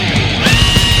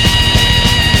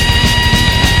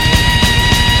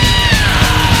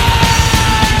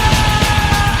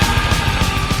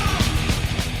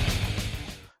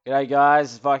G'day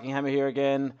guys, it's Vikinghammer here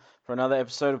again for another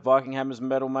episode of Vikinghammers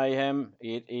Metal Mayhem.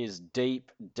 It is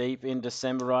deep in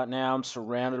December right now. I'm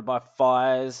surrounded by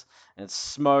fires and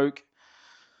smoke.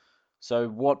 So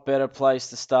what better place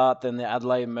to start than the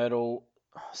Adelaide metal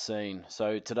scene?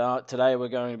 So today we're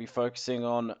going to be focusing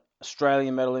on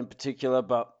Australian metal in particular,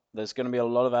 but there's going to be a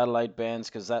lot of Adelaide bands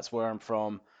because that's where I'm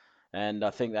from. And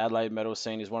I think the Adelaide metal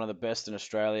scene is one of the best in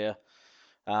Australia.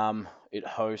 It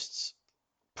hosts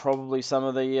probably some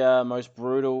of the most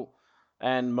brutal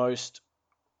and most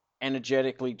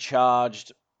energetically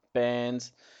charged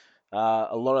bands.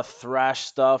 A lot of thrash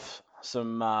stuff.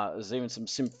 There's even some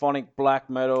symphonic black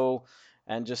metal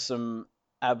and just some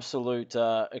absolute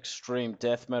extreme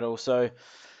death metal. So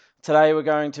today we're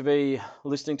going to be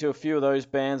listening to a few of those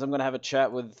bands. I'm going to have a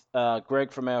chat with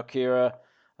Greg from Alkira.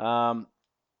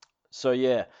 So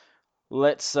yeah,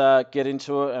 let's get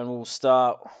into it, and we'll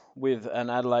start with an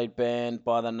Adelaide band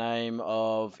by the name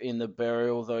of In the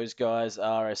Burial. Those guys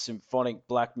are a symphonic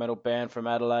black metal band from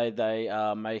Adelaide. They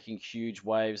are making huge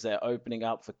waves. They're opening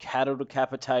up for Cattle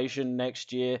Decapitation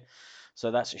next year,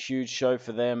 so that's a huge show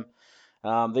for them.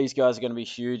 These guys are going to be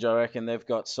huge. I reckon they've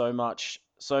got so much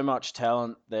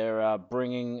talent. They're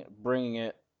bringing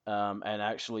it and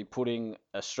actually putting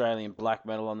Australian black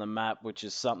metal on the map, which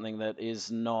is something that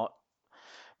is not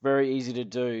very easy to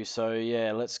do. So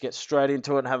yeah, let's get straight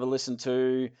into it and have a listen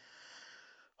to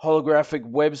Holographic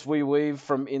Webs We Weave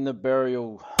from In the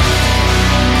Burial.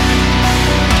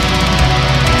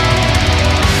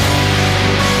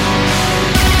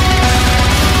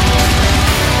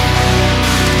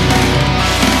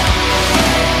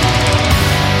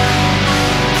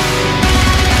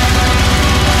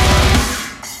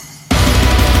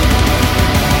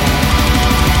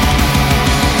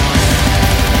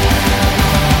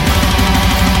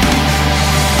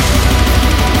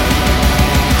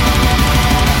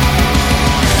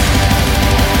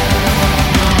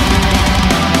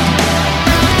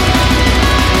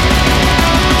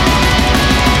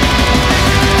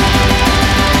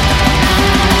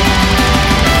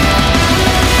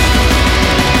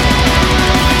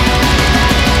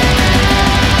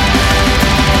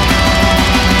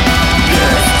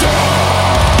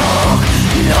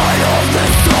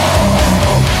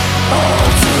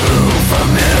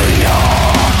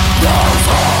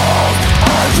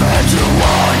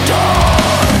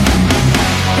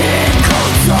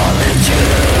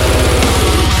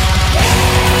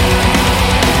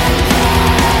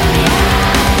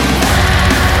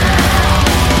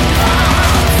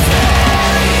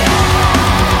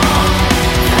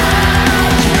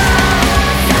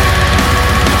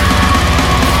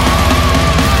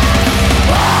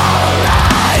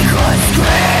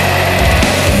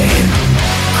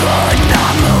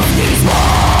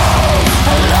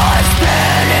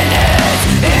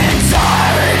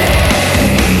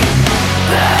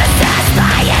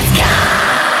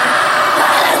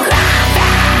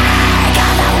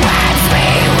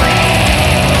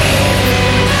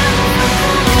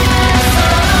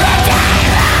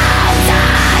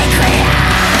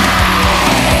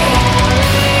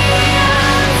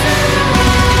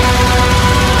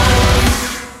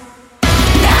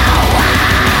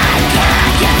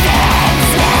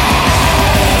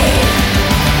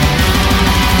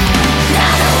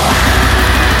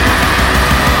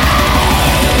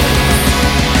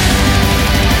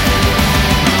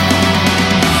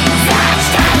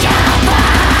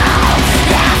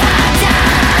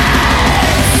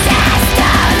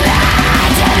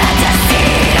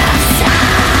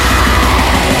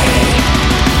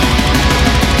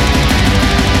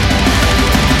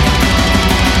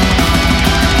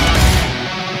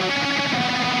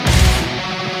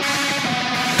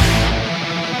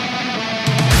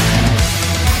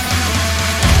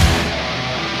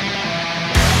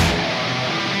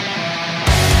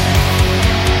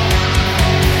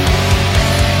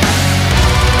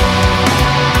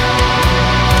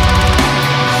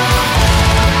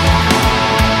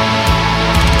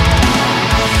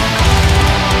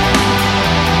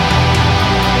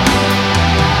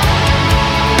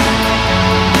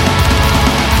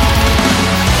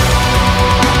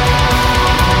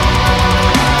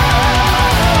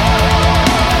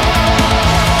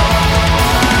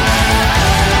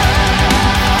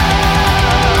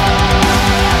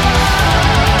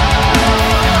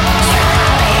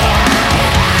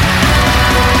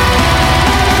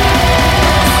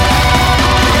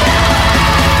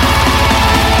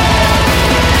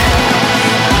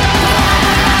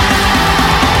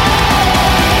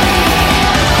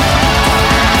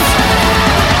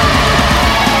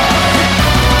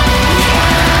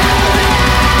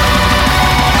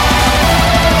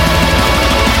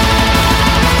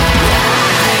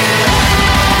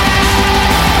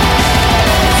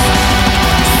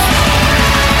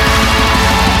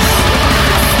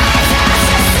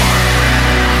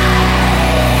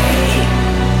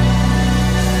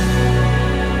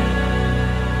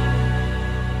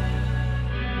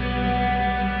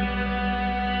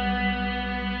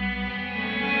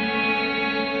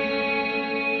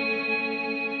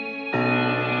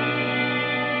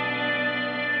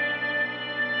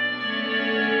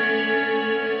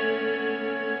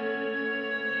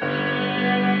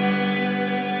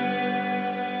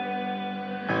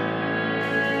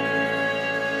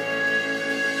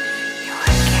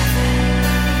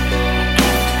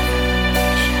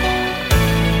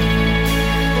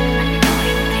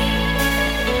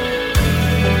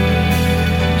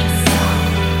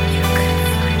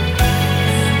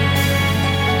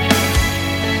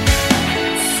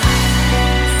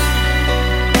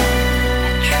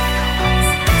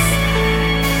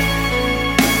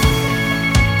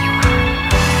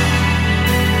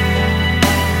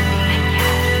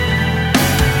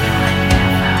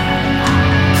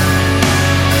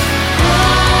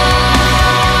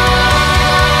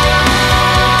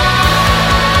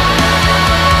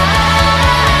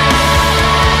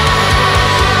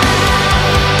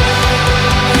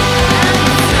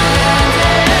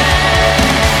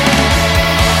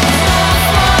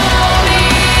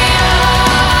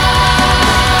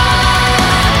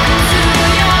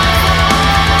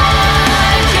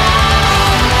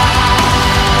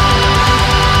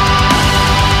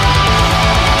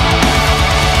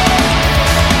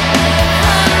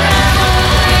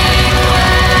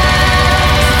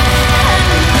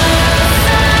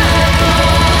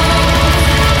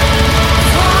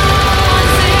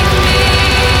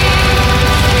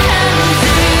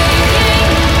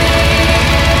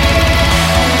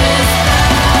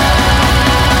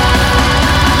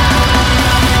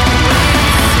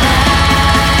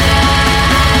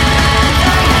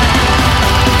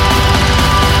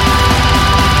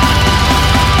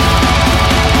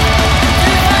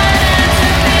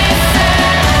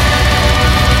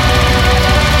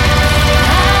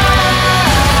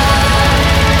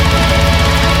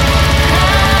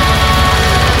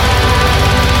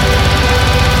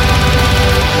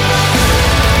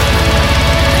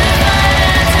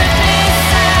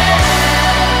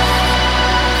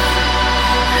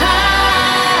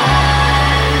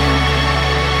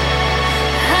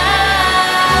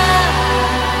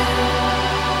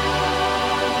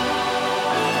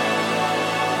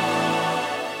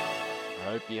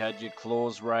 had your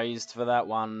claws raised for that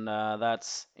one.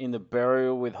 That's In the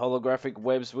Burial with Holographic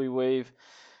Webs We Weave.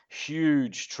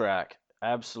 Huge track.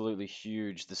 Absolutely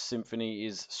huge. The symphony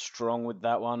is strong with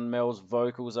that one. Mel's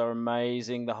vocals are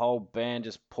amazing. The whole band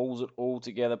just pulls it all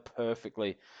together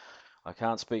perfectly. I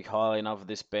can't speak highly enough of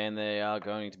this band. They are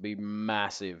going to be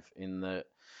massive in the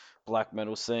black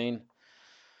metal scene.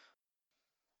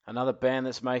 Another band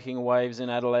that's making waves in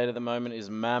Adelaide at the moment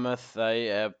is Mammoth. They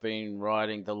have been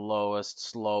writing the lowest,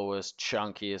 slowest,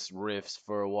 chunkiest riffs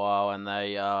for a while, and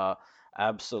they are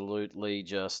absolutely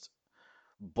just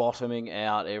bottoming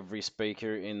out every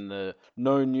speaker in the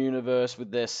known universe with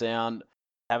their sound.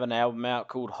 Have an album out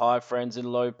called High Friends in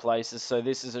Low Places. So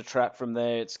this is a track from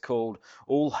there. It's called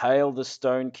All Hail the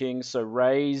Stone King. So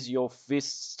raise your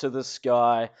fists to the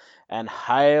sky and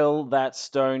hail that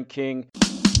Stone King.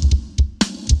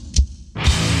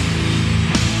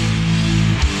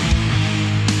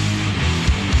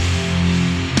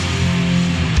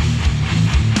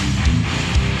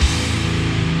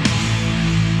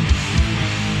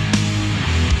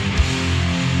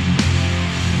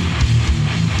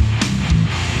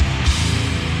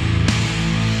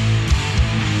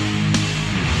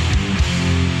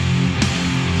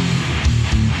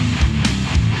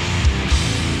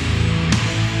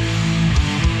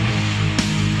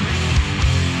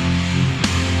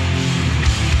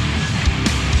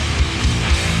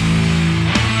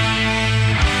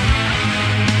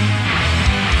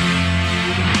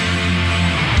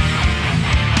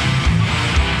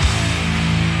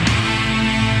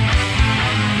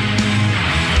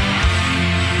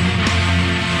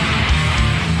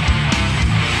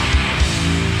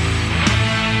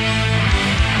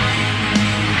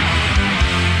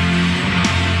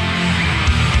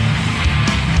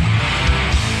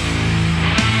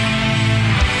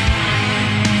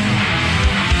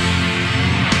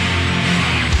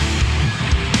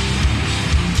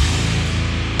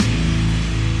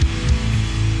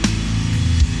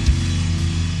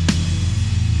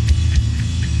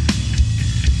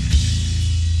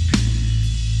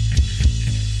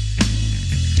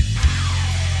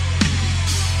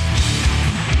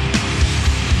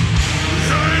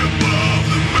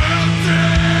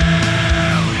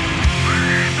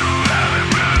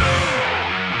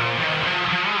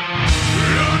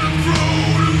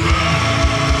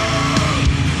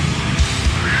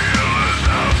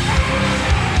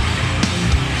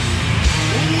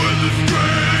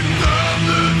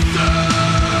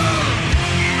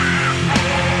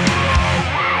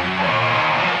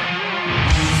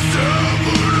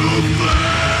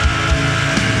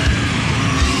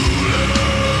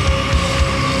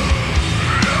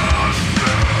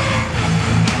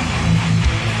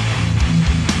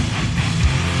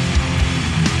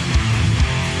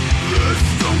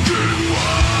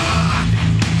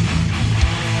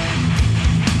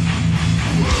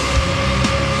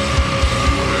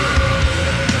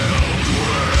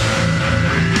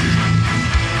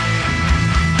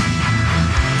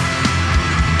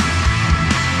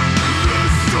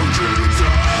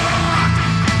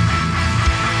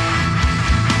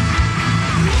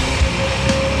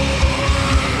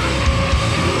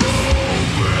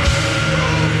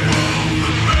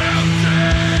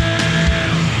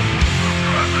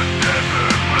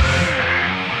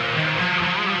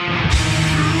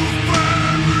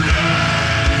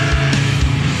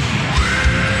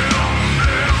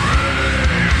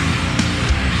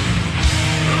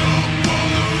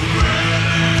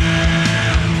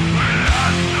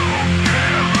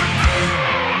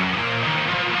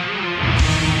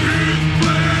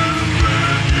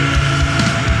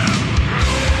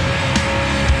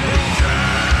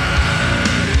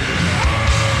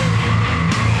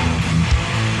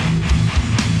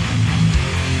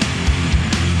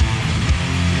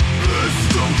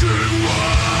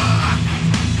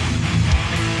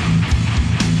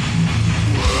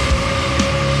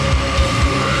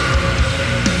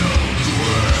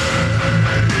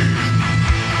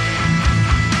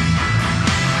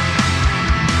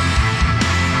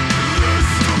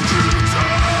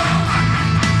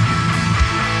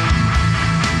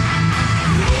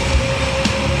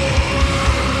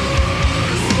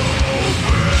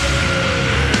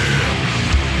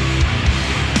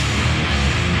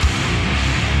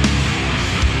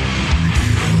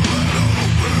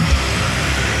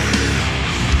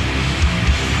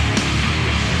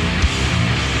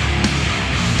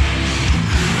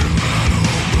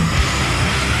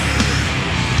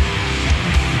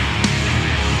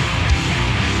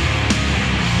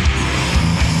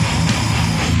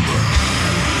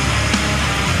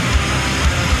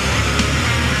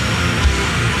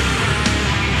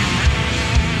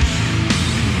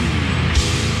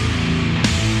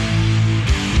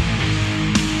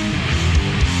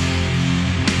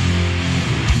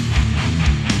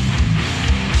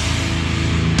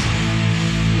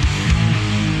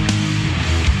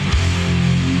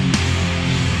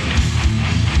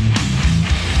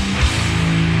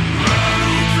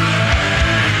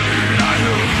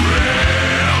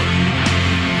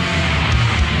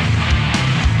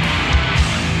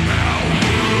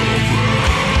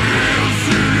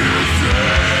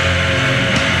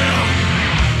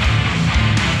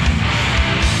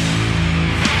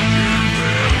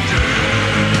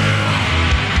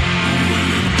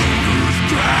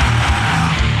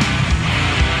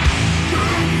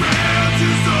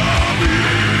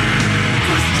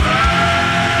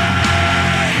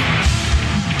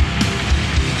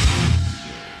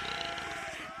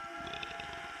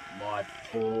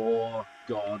 raw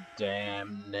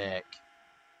goddamn neck.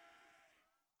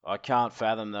 I can't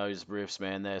fathom those riffs,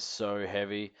 man. They're so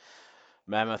heavy.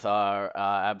 Mammoth are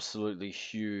absolutely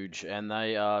huge, and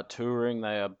they are touring.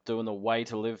 They are doing the Way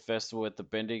to Live festival at the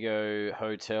Bendigo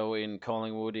Hotel in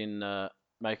Collingwood,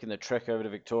 making the trek over to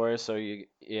Victoria. So I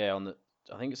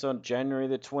think it's on January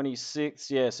the 26th.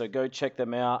 Yeah, so go check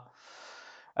them out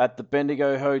at the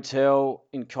Bendigo Hotel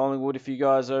in Collingwood. If you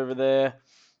guys are over there,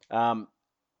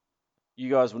 you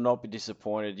guys will not be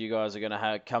disappointed. You guys are going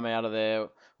to come out of there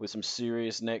with some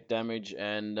serious neck damage,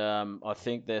 and I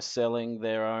think they're selling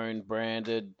their own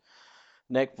branded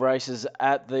neck braces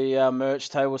at the merch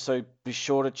table, so be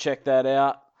sure to check that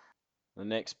out. The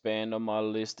next band on my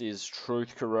list is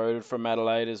Truth Corroded from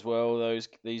Adelaide as well.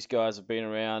 These guys have been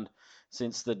around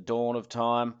since the dawn of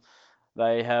time.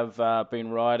 They have been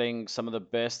writing some of the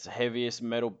best, heaviest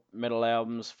metal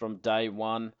albums from day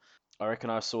one. I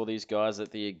reckon I saw these guys at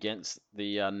the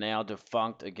now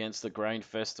defunct Against the Grain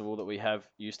festival that we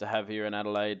used to have here in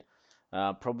Adelaide.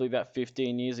 Probably about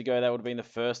 15 years ago. That would have been the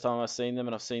first time I've seen them,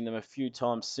 and I've seen them a few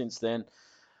times since then.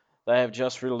 They have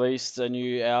just released a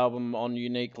new album on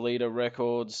Unique Leader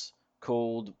Records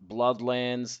called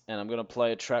Bloodlands, and I'm going to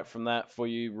play a track from that for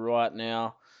you right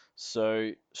now.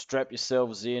 So strap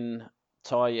yourselves in,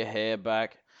 tie your hair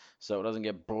back so it doesn't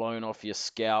get blown off your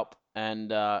scalp,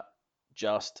 and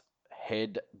just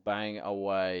head bang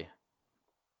away.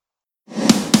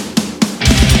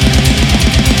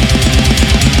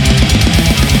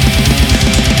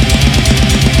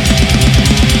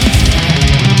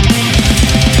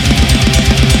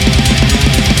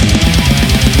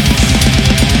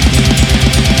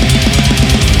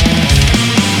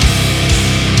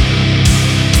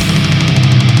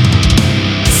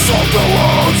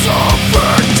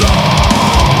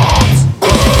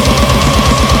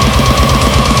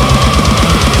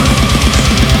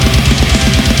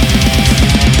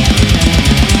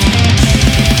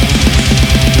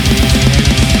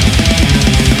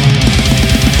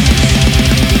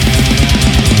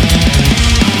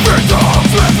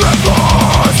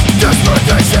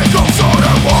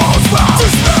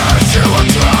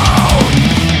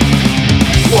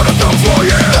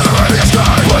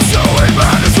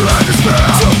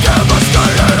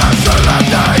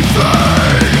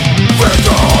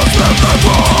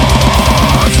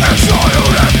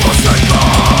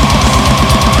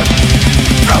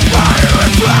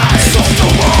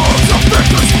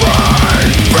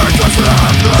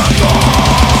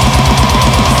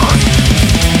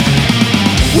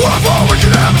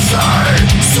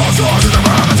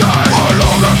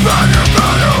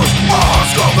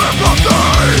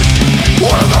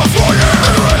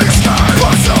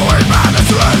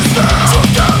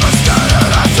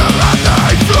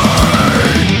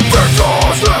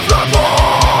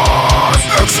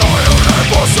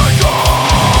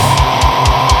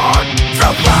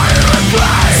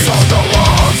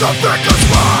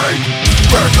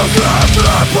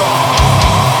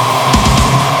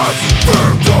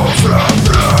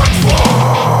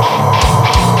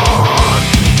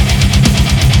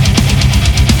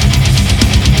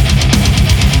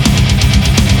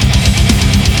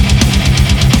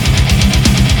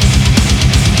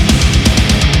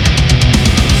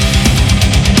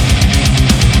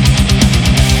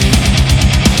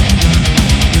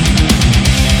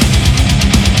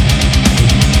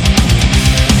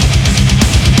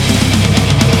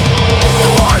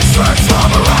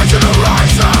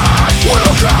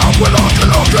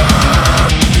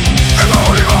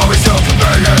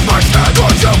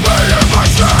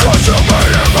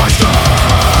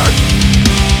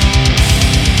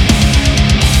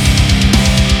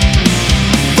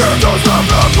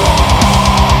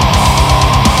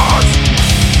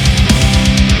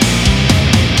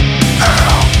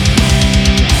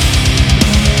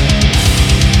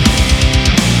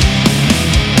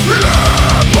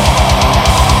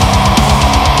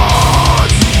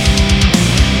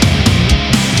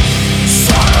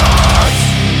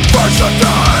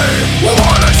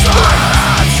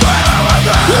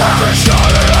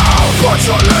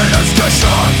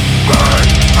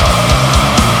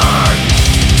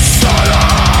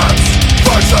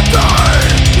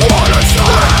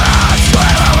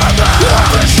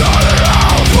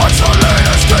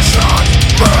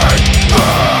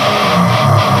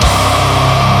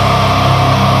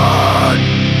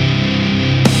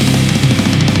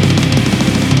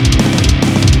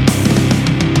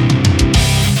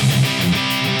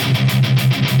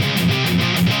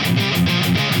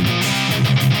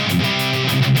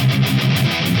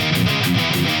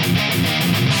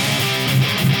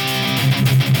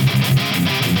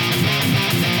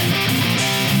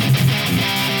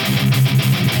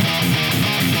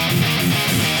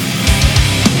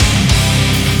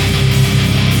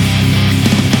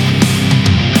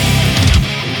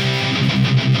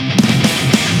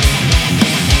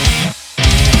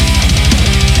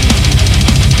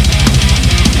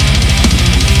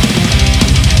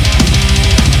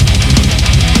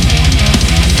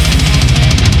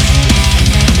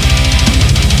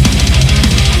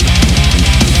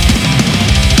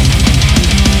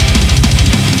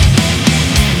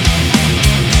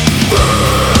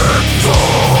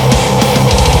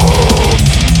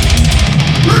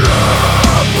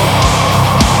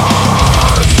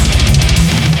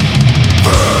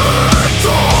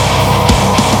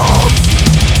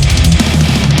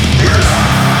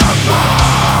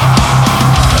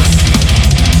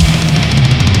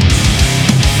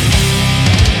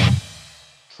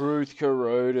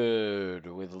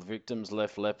 Victims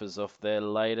Left Lepers off their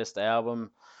latest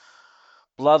album,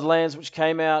 Bloodlands, which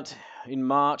came out in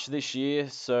March this year.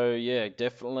 So yeah,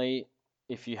 definitely,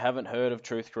 if you haven't heard of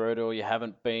Truth Corroded or you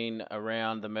haven't been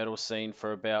around the metal scene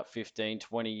for about 15,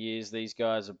 20 years, these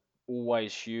guys are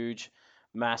always huge,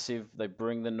 massive. They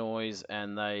bring the noise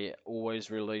and they always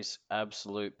release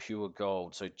absolute pure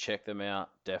gold. So check them out,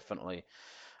 definitely.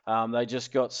 They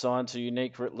just got signed to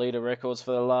Unique Leader Records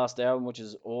for their last album, which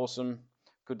is awesome.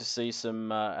 Good to see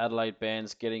some Adelaide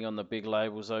bands getting on the big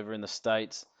labels over in the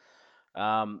States.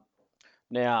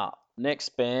 Now, next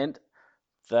band,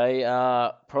 they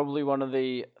are probably one of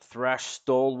the thrash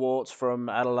stalwarts from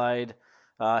Adelaide.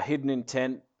 Hidden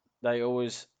Intent, they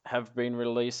always have been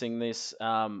releasing this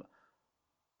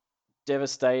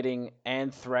devastating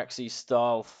anthraxy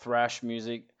style thrash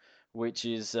music, which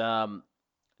is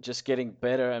just getting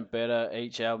better and better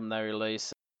each album they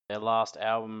release. Their last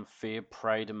album, Fear,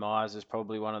 Prey, Demise, is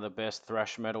probably one of the best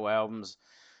thrash metal albums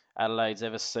Adelaide's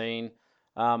ever seen.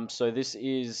 So this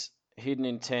is Hidden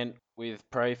Intent with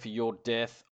Pray for Your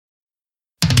Death.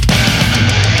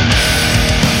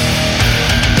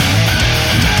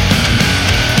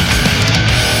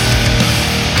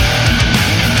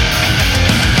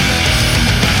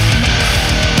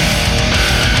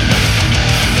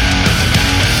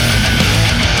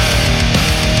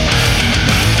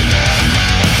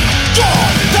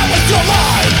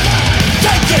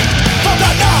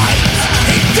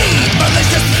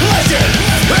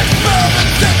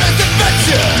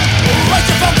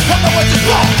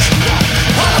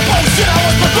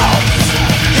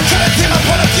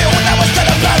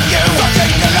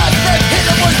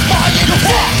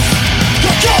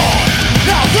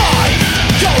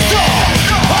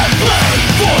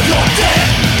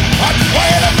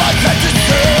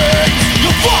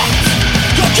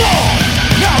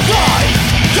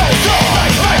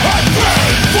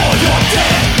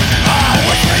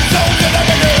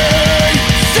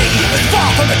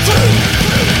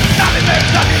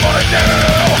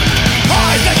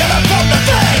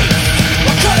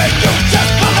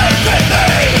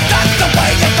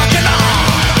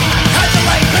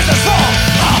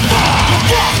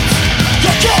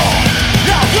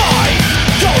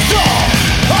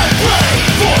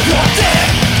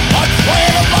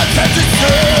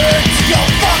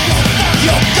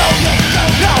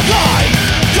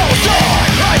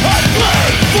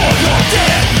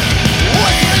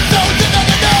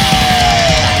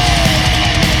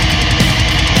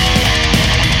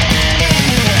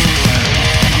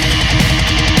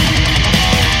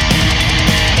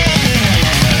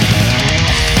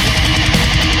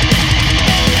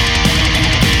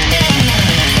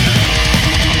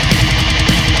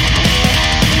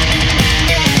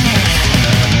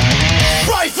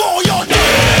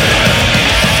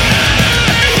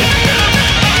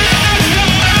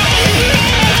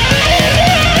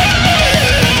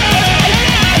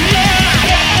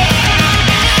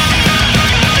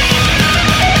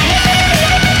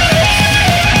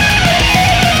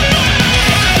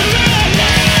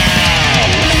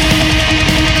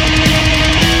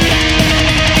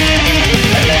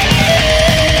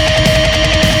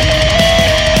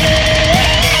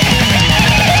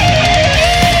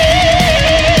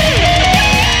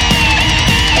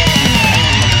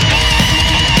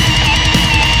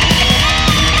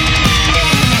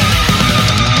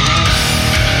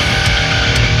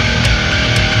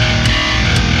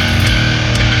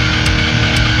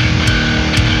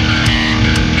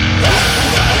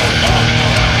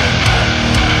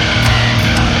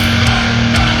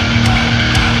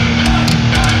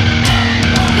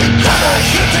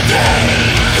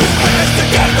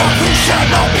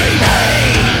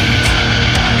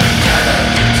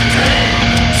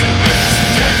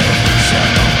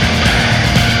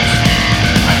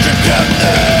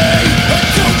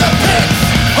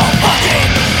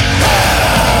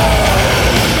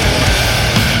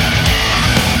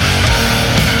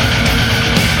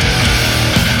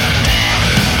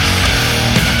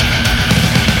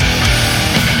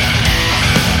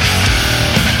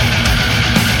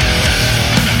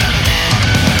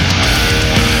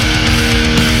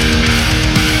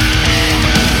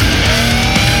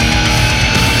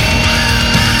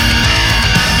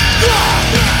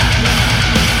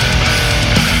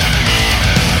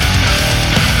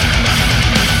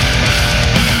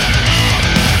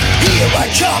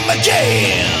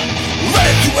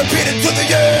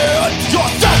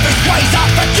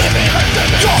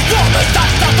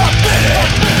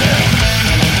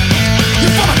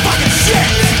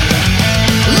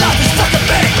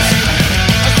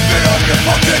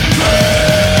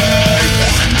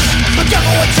 The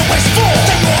devil what you wish for.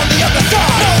 Take you on the other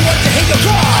side. No one to hear your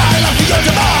cry. I love you, your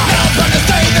demise.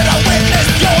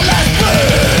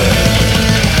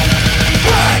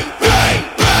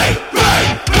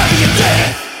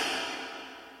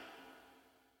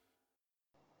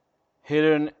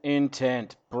 Hidden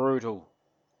Intent, brutal,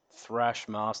 thrash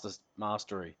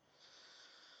mastery.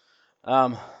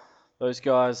 Those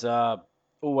guys are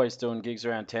always doing gigs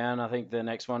around town. I think the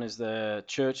next one is the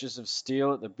Churches of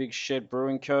Steel at the Big Shed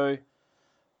Brewing Co.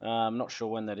 I'm not sure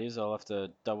when that is. I'll have to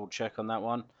double check on that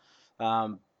one.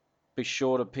 Be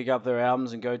sure to pick up their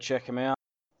albums and go check them out.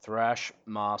 Thrash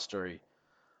Mastery.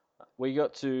 We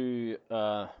got to,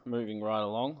 moving right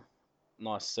along,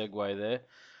 nice segue there.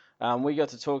 We got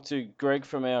to talk to Greg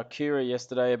from our Kira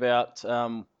yesterday about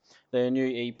their new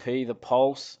EP, The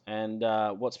Pulse, and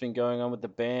what's been going on with the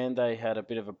band. They had a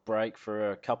bit of a break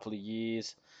for a couple of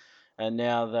years, and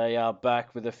now they are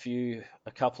back with a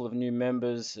couple of new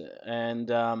members, and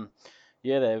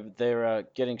they're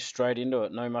getting straight into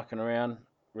it, no mucking around,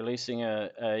 releasing a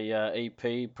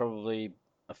EP probably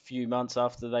a few months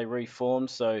after they reformed.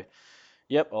 So,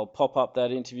 yep, I'll pop up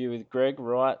that interview with Greg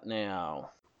right now.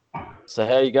 So,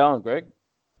 how you going, Greg?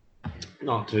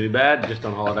 Not too bad. Just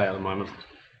on holiday at the moment.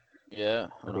 Yeah,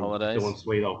 on holidays. Doing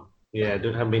sweet off. Yeah,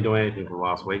 haven't been doing anything for the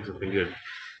last week, so it's been good.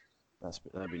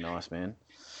 That'd be nice, man.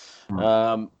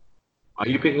 Are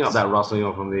you picking up that rustling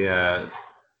off from the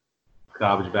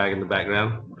garbage bag in the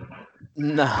background?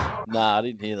 No, I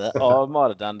didn't hear that. Oh, I might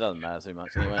have done. Doesn't matter too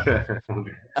much anyway.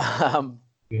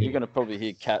 You're gonna probably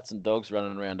hear cats and dogs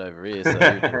running around over here.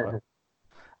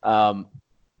 So,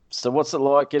 so what's it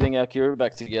like getting our Kira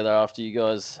back together after you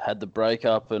guys had the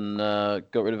breakup and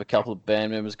got rid of a couple of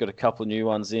band members, got a couple of new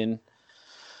ones in?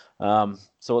 So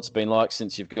what's it been like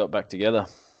since you've got back together?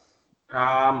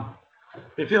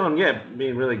 Been feeling,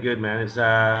 being really good, man. It's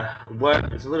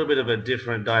it's a little bit of a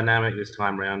different dynamic this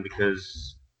time round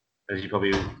because, as you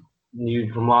probably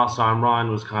knew from last time,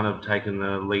 Ryan was kind of taking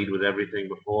the lead with everything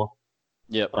before.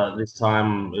 Yep. But this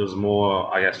time it was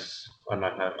more, I guess, I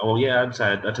don't know. Oh yeah, I'd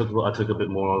say I took a bit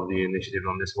more of the initiative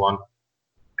on this one.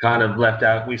 Kind of left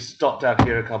out. We stopped out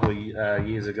here a couple of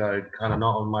years ago, kind of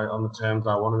not on the terms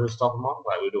I wanted to stop them on.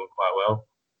 Like we were doing quite well.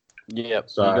 Yeah,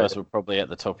 so you guys were probably at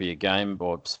the top of your game,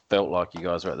 or felt like you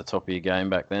guys were at the top of your game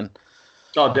back then.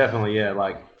 Oh, definitely, yeah.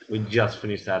 Like we just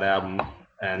finished that album,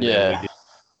 and we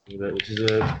did, which is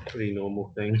a pretty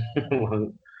normal thing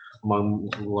among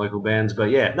local bands.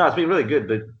 But yeah, no, it's been really good.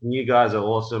 The new guys are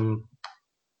awesome.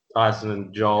 Tyson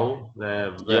and Joel,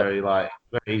 they're very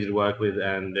easy to work with,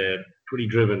 and they're pretty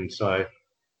driven. So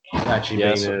it's actually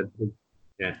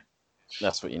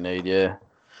that's what you need, yeah.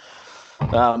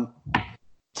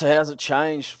 So how's it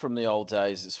changed from the old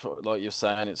days? It's like you're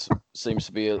saying,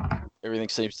 everything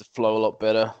seems to flow a lot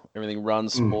better. Everything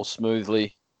runs more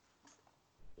smoothly.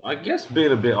 I guess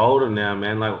being a bit older now,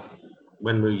 man. Like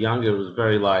when we were younger, it was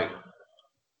very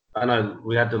I know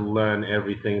we had to learn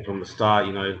everything from the start.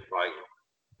 You know, like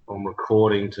from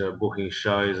recording to booking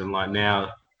shows, and like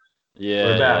now,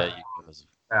 we're about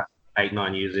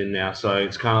 8-9 years in now. So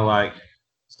it's kind of like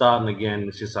starting again.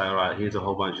 It's just like, all right, here's a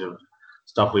whole bunch of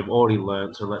stuff we've already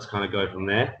learned, so let's kind of go from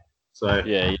there. So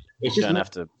you don't have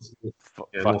to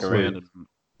fuck around and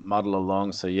muddle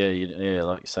along. So like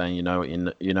you're saying, you know what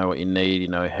you need, you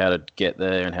know how to get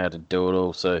there and how to do it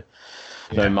all. So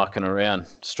no mucking around,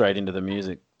 straight into the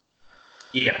music.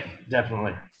 Yeah,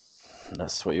 definitely.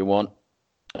 That's what you want.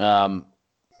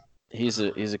 Here's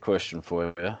a question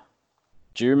for you.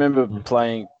 Do you remember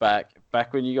playing back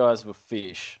when you guys were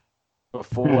Fish,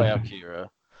 before our Kira?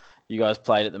 You guys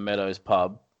played at the Meadows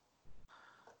pub.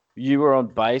 You were on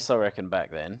bass, I reckon,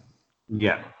 back then.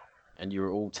 Yeah. And you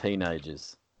were all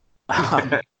teenagers.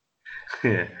 Yeah.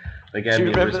 Do you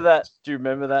remember that? Do you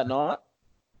remember that night?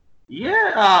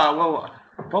 Yeah. Well,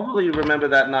 I probably remember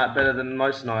that night better than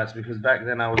most nights because back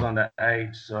then I was on that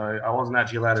age, so I wasn't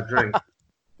actually allowed to drink.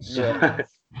 So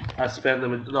I spent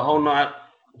the whole night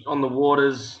on the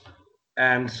waters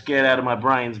and scared out of my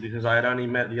brains because I had only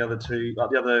met the other three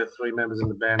members in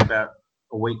the band about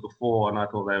a week before, and I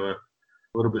thought they were a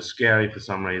little bit scary for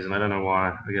some reason. I don't know why.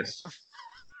 I guess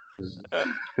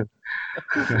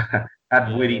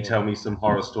had Whitty tell me some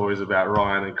horror stories about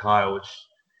Ryan and Kyle, which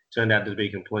turned out to be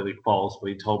completely false.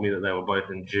 But he told me that they were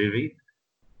both in juvie.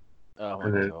 Oh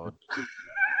my god!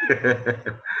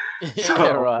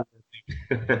 Right.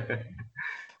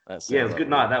 It was a good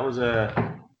night. That was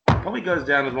probably goes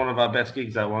down as one of our best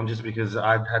gigs, that one, just because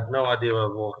I had no idea what I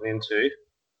was walking into.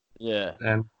 Yeah.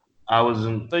 And I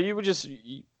wasn't. So you were did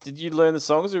you learn the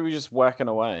songs or were you just whacking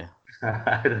away?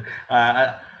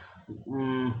 I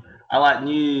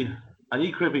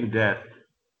knew Creeping Death,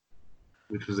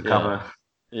 which was a cover.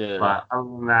 Yeah. But other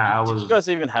than that, Did you guys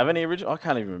even have any original? I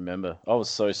can't even remember. I was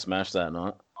so smashed that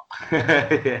night.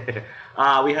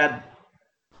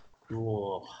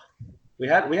 We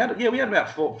had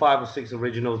about 5 or 6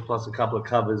 originals plus a couple of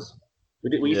covers.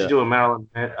 We used to do a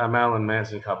Marilyn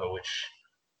Manson cover, which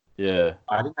Yeah.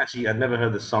 I'd never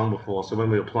heard the song before. So when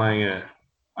we were playing it,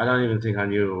 I don't even think I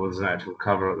knew it was an actual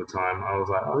cover at the time. I was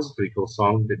like, oh, this is a pretty cool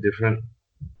song, a bit different.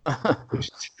 Which,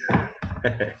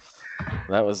 It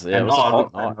was it and was a we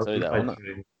hot played, night too, we that played wasn't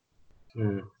through.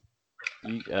 Mm,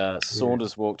 it? yeah.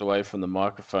 Saunders walked away from the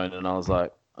microphone, and I was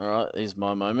like, "All right, here's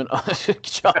my moment." I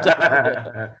jumped up and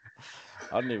down.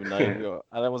 I didn't even know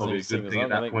that wasn't Probably even a good sing the thing at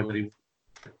song. I that think point that he.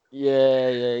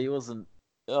 yeah, he wasn't.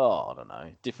 Oh, I don't know,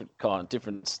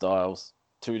 different styles,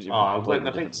 two different, When completely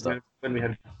I think different stuff. when we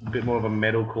had a bit more of a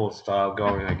metalcore style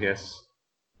going, I guess.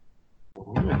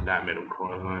 We weren't that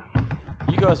metalcore,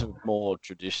 You guys were more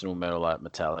traditional metal, like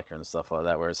Metallica and stuff like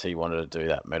that, whereas he wanted to do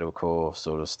that metalcore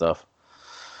sort of stuff,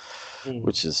 no.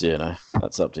 which is,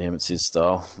 that's up to him. It's his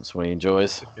style. That's what he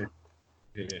enjoys.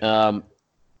 Yeah. Um,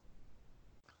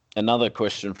 Another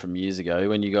question from years ago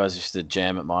when you guys used to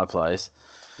jam at my place,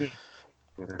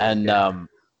 and Yeah.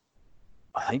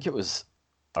 I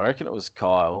reckon it was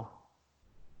Kyle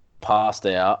passed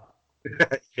out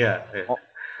Yeah.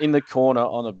 in the corner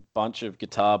on a bunch of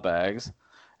guitar bags,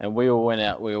 and we all went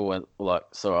out. We all went like,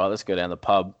 "So, all right, let's go down the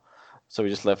pub." So we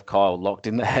just left Kyle locked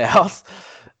in the house,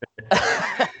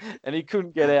 and he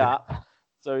couldn't get out.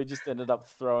 So he just ended up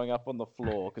throwing up on the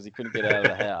floor because he couldn't get out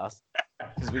of the house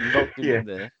because we locked him Yeah. in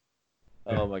there.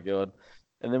 Oh my god!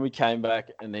 And then we came back,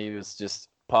 and he was just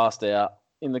passed out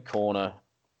in the corner,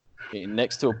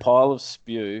 next to a pile of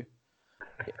spew,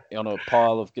 on a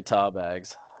pile of guitar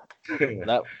bags.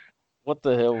 That What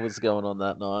the hell was going on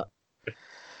that night?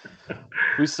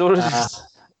 We sort of Uh, just.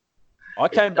 I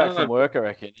came I back don't from know. work, I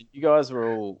reckon. You guys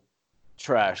were all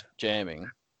trashed jamming,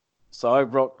 so I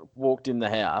walked in the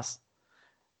house,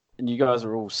 and you guys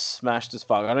were all smashed as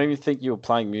fuck. I don't even think you were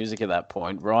playing music at that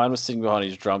point. Ryan was sitting behind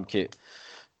his drum kit,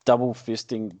 double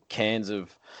fisting cans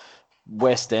of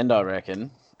West End, I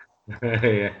reckon.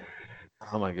 Yeah.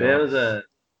 Oh my There god. was a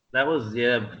that was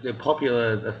a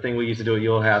popular thing we used to do at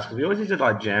your house because we always used to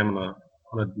like jam on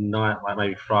a night like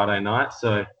maybe Friday night.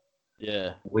 So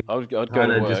Yeah, we I'd go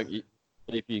kind to of just work,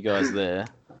 keep you guys there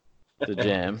to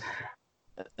jam,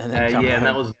 and then come yeah, and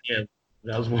home.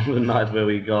 that was one of the nights where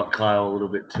we got Kyle a little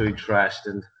bit too trashed,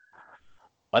 and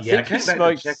I yeah, I think he came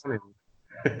back to check smokes. on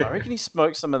him. I reckon he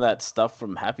smoked some of that stuff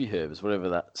from Happy Herbs, whatever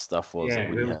that stuff was Yeah,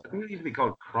 that we had. I think it used to be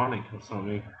called Chronic or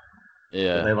something, but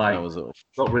Yeah, they that like was all.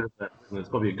 got rid of that. And it's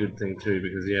probably a good thing too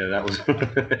because yeah, that was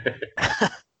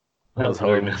That that was was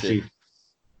very horrible shit.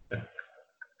 messy.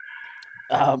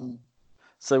 Um,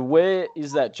 so where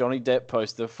is that Johnny Depp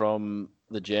poster from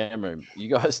the jam room? You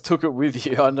guys took it with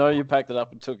you. I know you packed it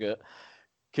up and took it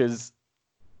because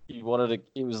you wanted it.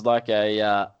 It was like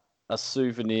a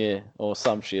souvenir or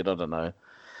some shit. I don't know.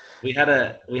 We had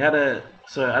a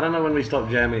so I don't know when we stopped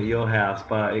jamming at your house,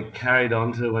 but it carried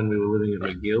on to when we were living at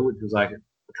McGill, which was like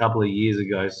a couple of years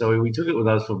ago. So we took it with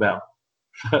us for about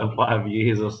 5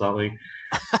 years or something,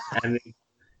 and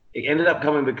it ended up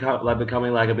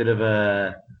becoming like a bit of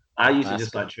a. I used to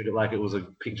just like Mascot. treat it like it was a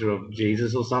picture of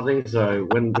Jesus or something. So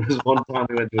when there was one time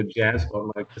we went to a jam spot,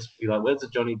 and like just be like, "Where's the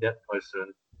Johnny Depp poster?"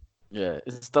 And Yeah,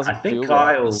 it I doesn't think feel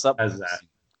right. There's Kyle something has that. missing.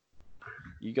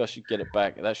 You guys should get it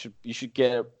back. You should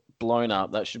get it blown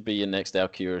up. That should be your next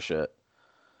Alcura shirt.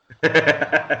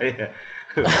 Yeah.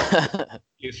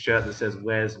 His shirt that says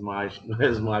Where's my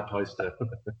poster?"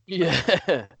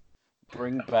 Yeah.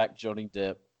 Bring back Johnny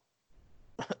Depp.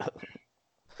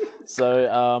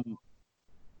 So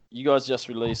you guys just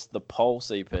released the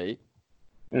Pulse EP.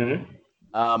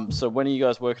 Hmm. So when are you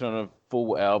guys working on a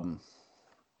full album?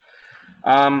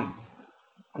 Um,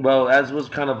 well, as was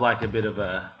kind of like a bit of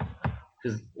a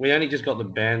because we only just got the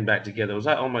band back together. It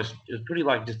was pretty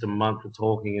like just a month of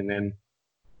talking, and then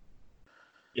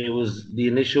it was the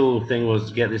initial thing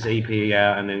was get this EP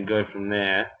out and then go from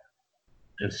there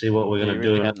and see what we're Yeah, gonna you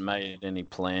really do. And hadn't made any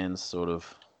plans sort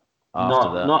of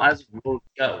after that. not as well,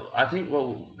 yeah, I think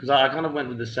because I kind of went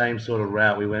with the same sort of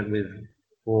route we went with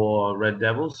for Red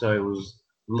Devil, so it was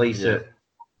release Yeah. it,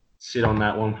 sit on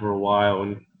that one for a while,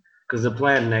 and because the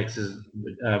plan next is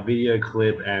video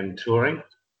clip and touring,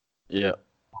 Yeah.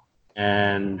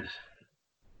 and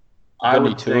I Got any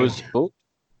would think tours booked?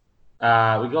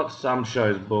 we got some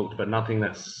shows booked, but nothing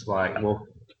that's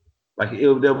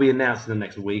they'll be announced in the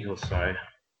next week or so,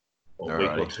 or week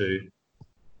or Alrighty. two.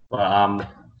 But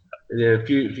yeah,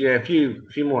 a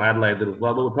few more Adelaide little.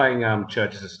 Well, we were playing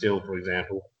Churches of Steel, for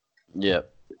example. Yeah.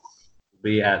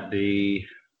 Be at the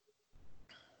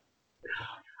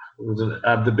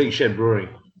Big Shed Brewing,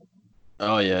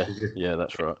 Oh which yeah. is just Yeah,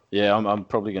 that's right. Yeah, I'm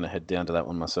probably gonna head down to that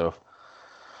one myself.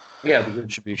 yeah, it'll be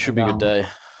good. Should And be a good day.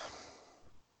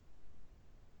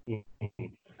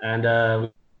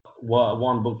 and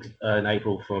one booked in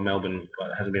April for Melbourne, but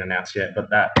it hasn't been announced yet. But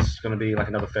that's going to be like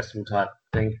another festival type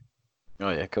thing. Oh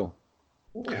yeah, cool.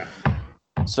 Yeah.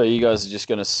 So you guys are just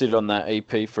going to sit on that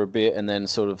EP for a bit and then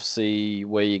sort of see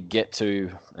where you get to,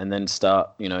 and then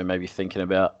start, maybe thinking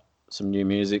about some new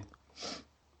music.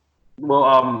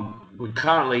 Well, we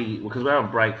currently, because we're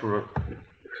on break for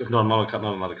not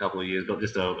another couple of years, but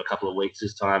just a couple of weeks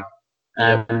this time,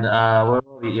 Yep. and we're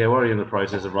already in the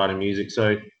process of writing music.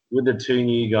 So with the two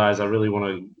new guys, I really want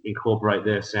to incorporate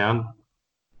their sound.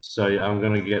 So I'm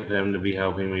going to get them to be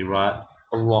helping me write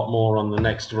a lot more on the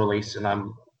next release, and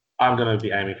I'm going to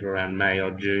be aiming for around May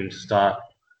or June to start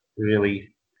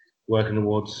really working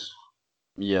towards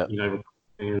Yeah. recording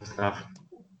and stuff.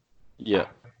 Yeah.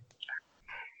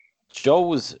 Joel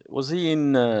was he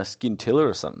in Skintilla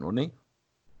or something, wasn't he?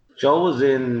 Joel's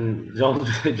been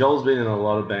in a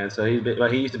lot of bands. So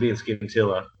he used to be in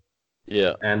Skintilla,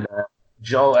 Yeah. and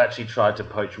Joel actually tried to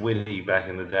poach Whitty back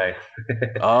in the day.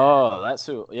 Oh, that's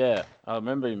who. Yeah, I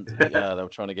remember him. They were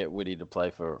trying to get Woody to play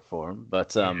for him,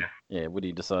 but yeah,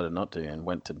 Woody decided not to and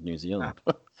went to New Zealand.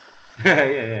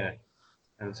 yeah.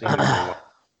 Haven't seen him for a while.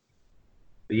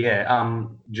 But yeah,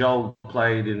 Joel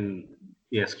played in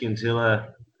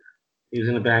Skintilla. He was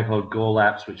in a band called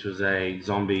Gorlaps, which was a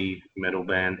zombie metal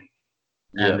band,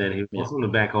 and then he was Yep. also in a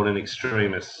band called In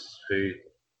Extremis, who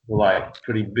were like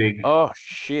pretty big. Oh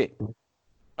shit!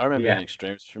 I remember Yeah, In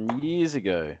Extremes from years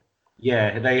ago.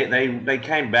 yeah. They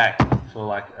came back for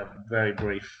like a very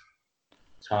brief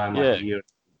time, like a Yeah. year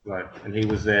ago, and he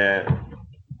was their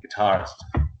guitarist.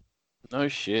 No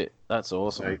shit. That's So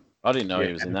awesome. I didn't know yeah,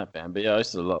 he was in that band, but yeah, I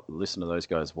used to listen to those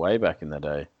guys way back in the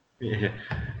day. yeah.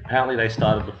 Apparently they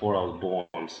started before I was born,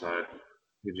 so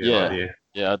gives you an Yeah. idea.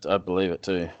 Yeah, I believe it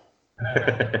too.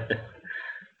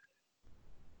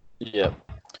 Yeah.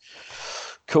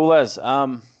 Cool as.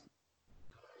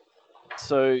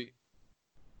 So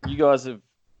you guys have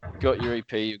got your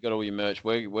EP, you've got all your merch.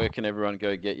 Where can everyone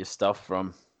go get your stuff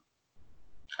from?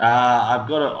 I've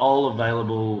got it all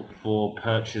available for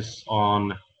purchase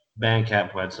on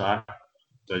Bandcamp website.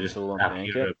 So It's just all on up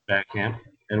here Bandcamp. at Bandcamp.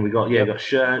 And we Yep. got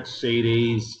shirts,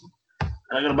 CDs. And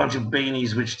I got a bunch of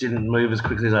beanies which didn't move as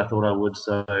quickly as I thought I would.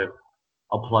 So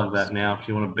I'll plug that now. If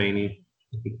you want a beanie,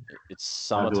 It's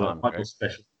I'll do summertime, a Greg.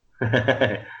 special.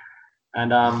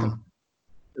 And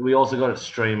we also got it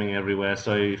streaming everywhere.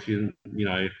 So if you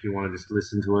want to just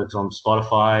listen to it, it's on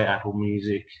Spotify, Apple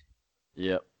Music,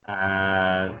 Yep.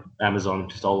 Amazon,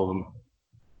 just all of them.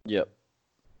 Yep.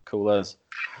 Cool as.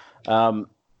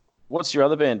 What's your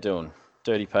other band doing?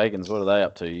 Dirty Pagans. What are they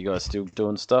up to? You guys still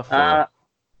doing stuff?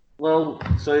 Well,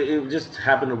 so it just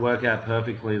happened to work out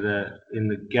perfectly that in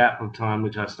the gap of time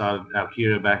which I started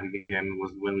Alcura back again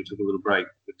was when we took a little break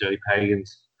with Dirty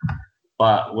Pagans.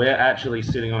 But we're actually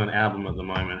sitting on an album at the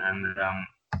moment, and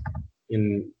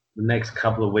in the next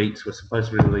couple of weeks we're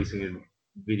supposed to be releasing a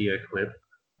video clip.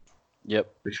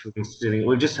 Yep. Which we've been sitting.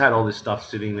 We've just had all this stuff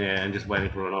sitting there and just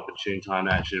waiting for an opportune time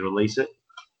to actually release it.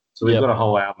 So we've got a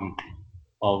whole album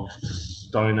of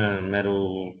stoner and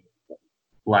metal,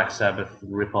 Black Sabbath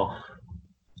rip-off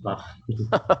stuff.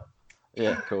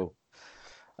 Yeah, cool.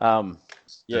 Yeah,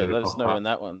 let us know when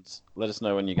that one's. Let us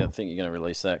know when you think you're going to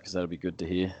release that, because that'll be good to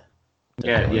hear.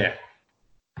 Definitely. Yeah.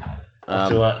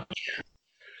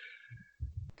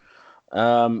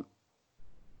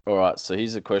 All right. So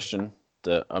here's a question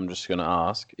that I'm just going to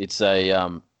ask. It's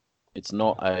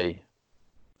not a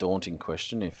daunting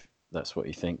question, if that's what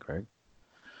you think, Greg.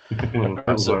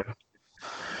 So,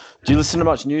 do you listen to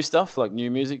much new stuff, like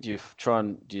new music? Do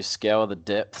you scour the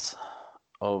depths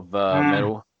of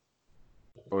metal,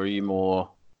 or are you more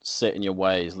set in your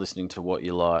ways, listening to what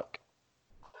you like?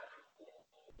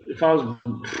 If I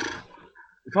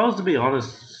was to be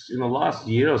honest, in the last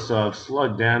year or so, I've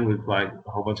slowed down with like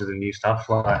a whole bunch of the new stuff.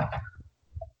 Back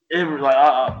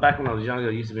when I was younger,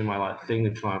 it used to be my thing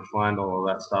to try and find all of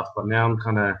that stuff. But now I'm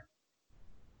kind of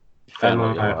Found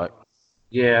what you like.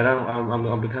 Yeah,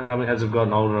 I'm becoming, as I've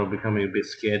gotten older, I'm becoming a bit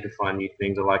scared to find new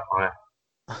things. I like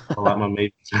my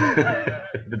meat,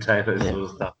 potatoes, sort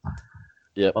of stuff.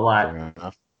 Yeah, fair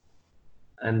enough.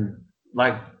 And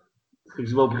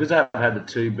because I've had the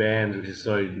two bands, which is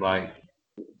so like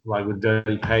with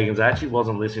Dirty Pagans, I actually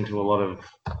wasn't listening to a lot of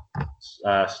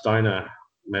stoner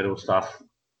metal stuff.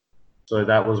 So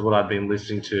that was what I'd been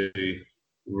listening to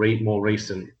more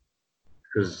recent,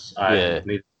 because I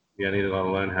needed to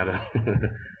learn how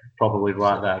to properly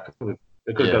write that.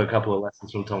 I could have got a couple of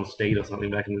lessons from Tom Steed or something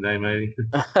back in the day, maybe.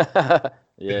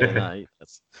 Yeah, no,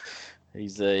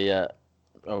 he's a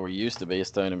he used to be a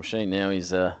stoner machine. Now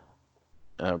he's a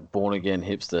born again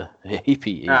hipster,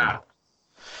 hippie.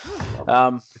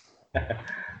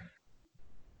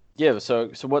 Yeah. So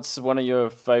what's one of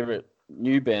your favorite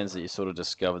new bands that you sort of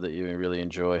discovered that you really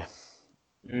enjoy?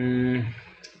 Mm,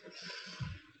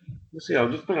 let's see. I'll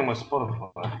just bring on my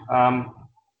Spotify.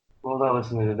 What was I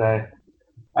listening to today?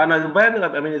 I know the band.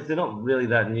 I mean, they're not really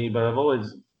that new, but I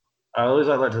always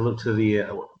like to look to the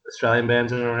Australian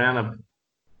bands that are around. I've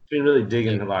been really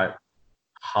digging Yeah. to like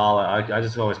Harlow. I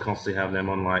just always constantly have them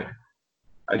on. Like,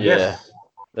 I Yeah. guess,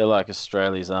 They're like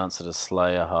Australia's answer to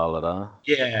Slayer, Harlot, huh?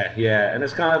 yeah, and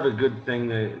it's kind of a good thing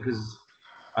because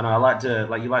I know I like to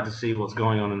like you like to see what's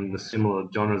going on in the similar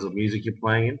genres of music you're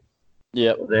playing in.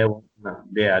 Yep. There,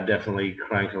 yeah, I definitely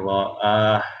crank a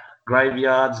lot.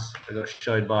 Graveyards. I got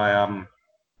showed by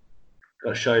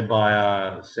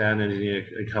sound engineer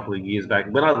a couple of years back.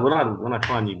 When I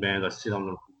find new bands, I sit on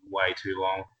them way too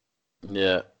long,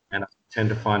 Yeah. and I tend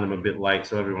to find them a bit late,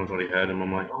 so everyone's already heard them.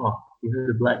 I'm like, oh, you heard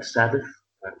of Black Sabbath?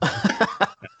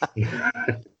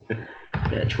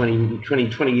 Yeah,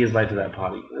 20 years late to that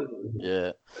party.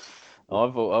 Yeah.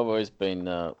 I've always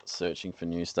been searching for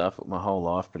new stuff my whole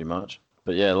life, pretty much.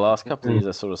 But yeah, the last couple of years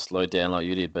I sort of slowed down like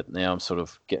you did, but now I'm sort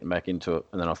of getting back into it.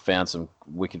 And then I found some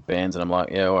wicked bands, and I'm like,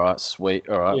 yeah, all right, sweet,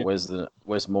 all right, Yeah.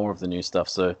 where's more of the new stuff?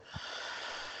 So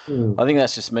Mm. I think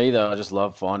that's just me though. I just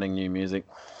love finding new music.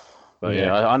 But yeah,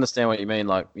 Yeah. I understand what you mean,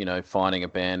 like, finding a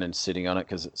band and sitting on it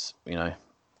because it's,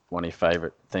 one of your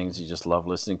favorite things. You just love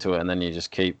listening to it, and then you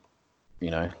just keep,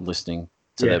 listening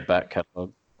to their Yeah. back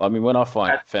catalogue. I mean, when I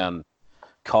found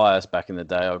Kai's back in the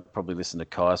day, I'd probably listen to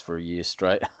Kai's for a year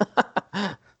straight.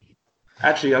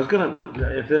 Actually, I was gonna.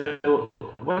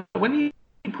 When are you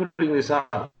putting this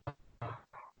up?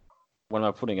 When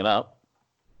I'm putting it up,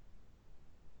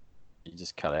 you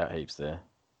just cut out heaps there.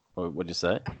 What'd you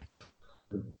say?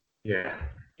 Yeah.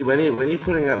 When you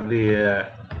putting up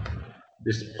the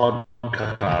this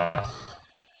podcast.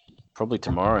 Probably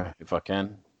tomorrow if I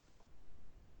can.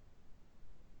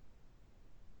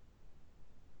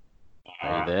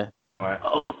 Are you there? All right.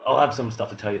 I'll have some stuff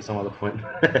to tell you at some other point.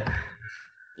 Yeah.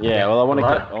 Yeah. Well, All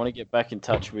right. I want to get back in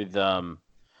touch with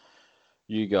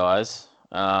you guys.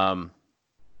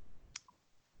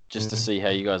 Just to see how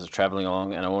you guys are traveling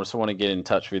along, and I also want to get in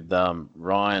touch with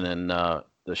Ryan and the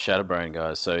Shatterbrain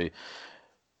guys. So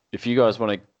if you guys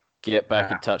want to get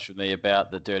back in touch with me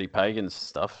about the Dirty Pagans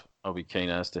stuff, I'll be keen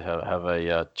as to have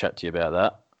a chat to you about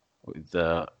that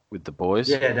with the boys.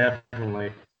 Yeah,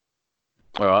 definitely.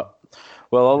 All right.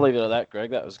 Well, I'll leave it at that,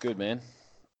 Greg. That was good, man.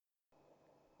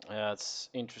 It's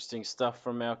interesting stuff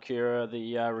from Alkira.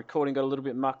 The recording got a little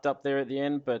bit mucked up there at the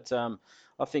end, but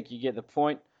I think you get the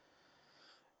point.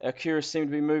 Alkira seem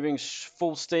to be moving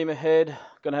full steam ahead.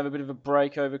 Going to have a bit of a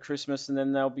break over Christmas, and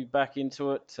then they'll be back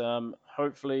into it.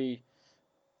 Hopefully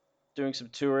doing some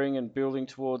touring and building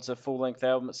towards a full-length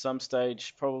album at some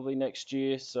stage, probably next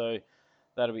year. So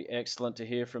that'll be excellent to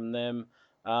hear from them.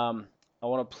 I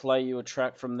want to play you a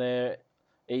track from their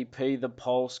EP, The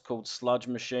Pulse, called Sludge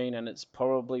Machine, and it's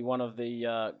probably one of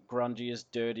the grungiest,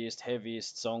 dirtiest,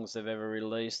 heaviest songs they've ever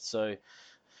released. So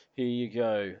here you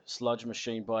go, Sludge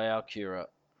Machine by Alkira.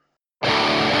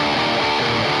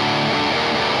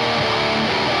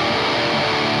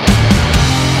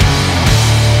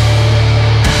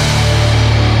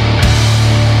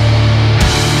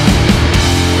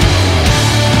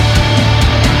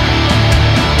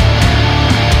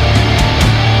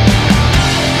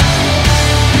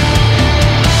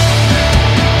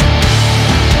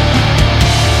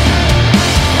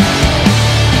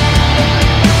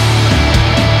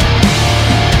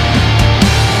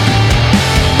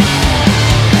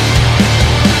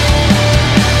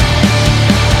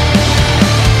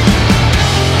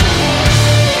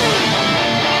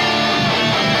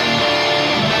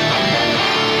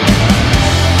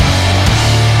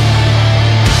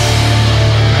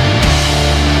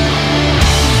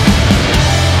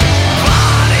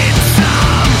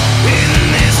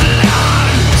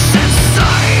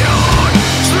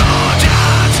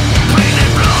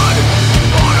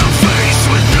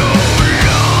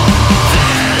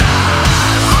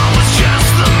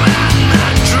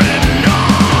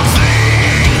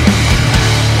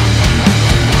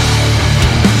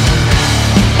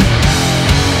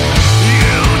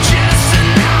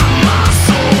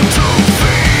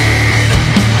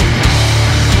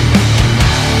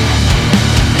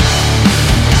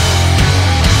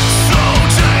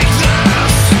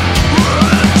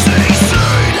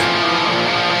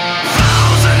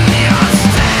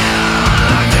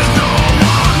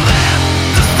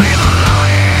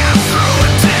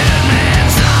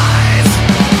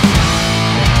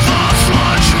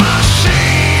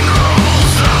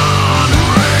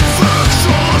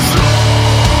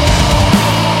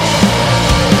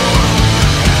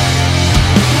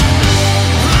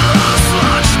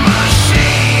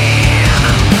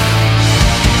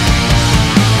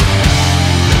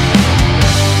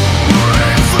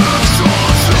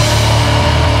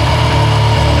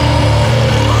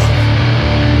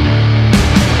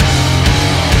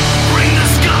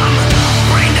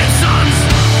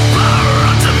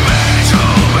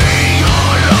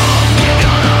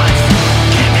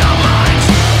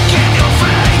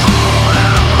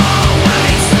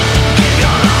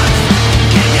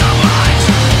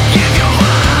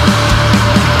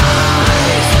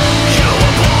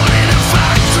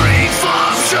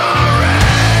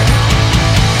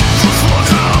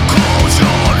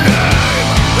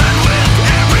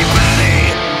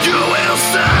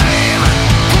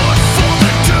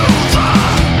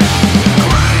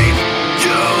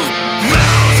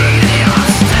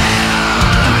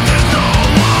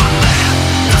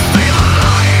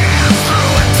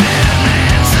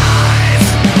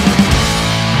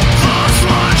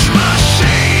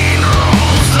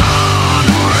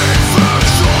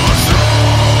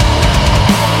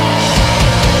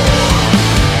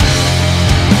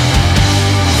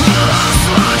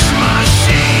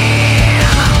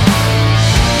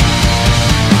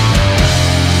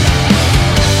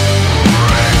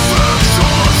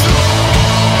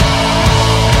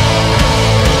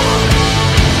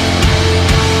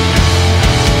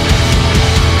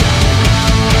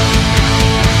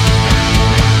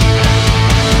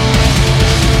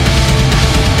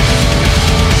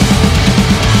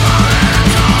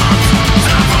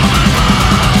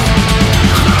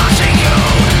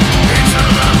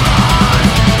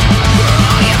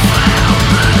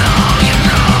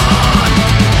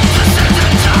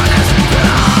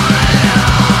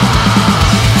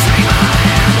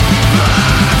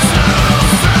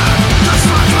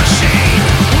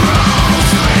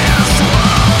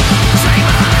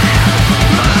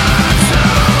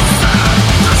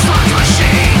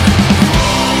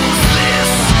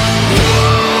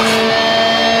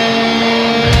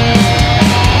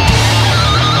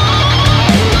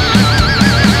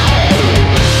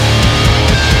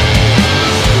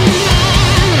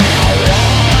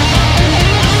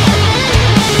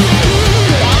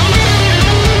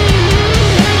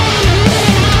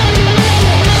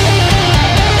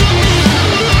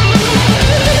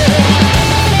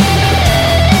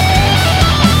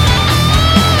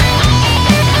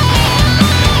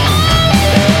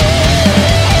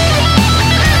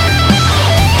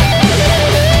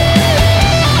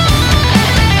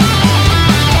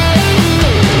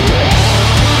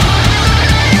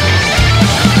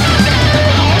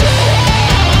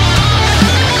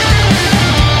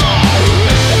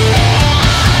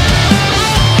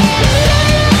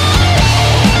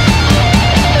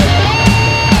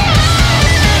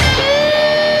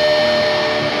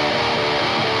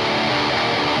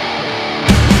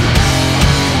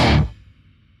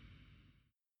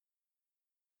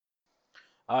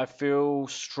 I feel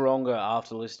stronger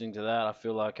after listening to that. I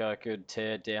feel like I could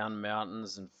tear down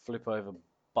mountains and flip over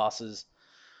buses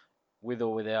with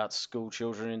or without school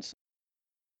children in.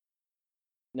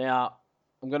 Now,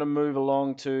 I'm going to move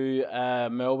along to a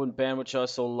Melbourne band which I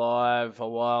saw live a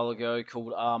while ago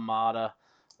called Armada.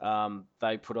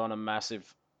 They put on a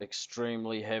massive,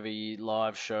 extremely heavy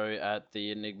live show at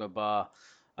the Enigma Bar.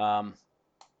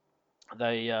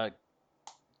 They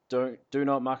do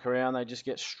not muck around. They just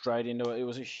get straight into it. It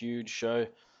was a huge show.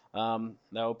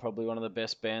 They were probably one of the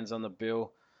best bands on the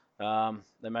bill.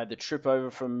 They made the trip over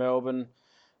from Melbourne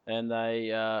and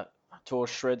they tore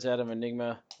shreds out of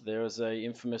Enigma. There was a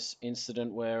infamous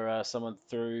incident where someone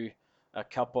threw a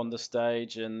cup on the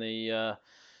stage and the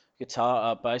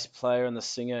bass player and the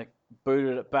singer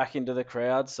booted it back into the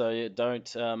crowd. So you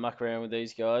don't muck around with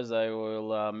these guys. They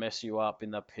will mess you up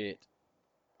in the pit.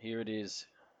 Here it is.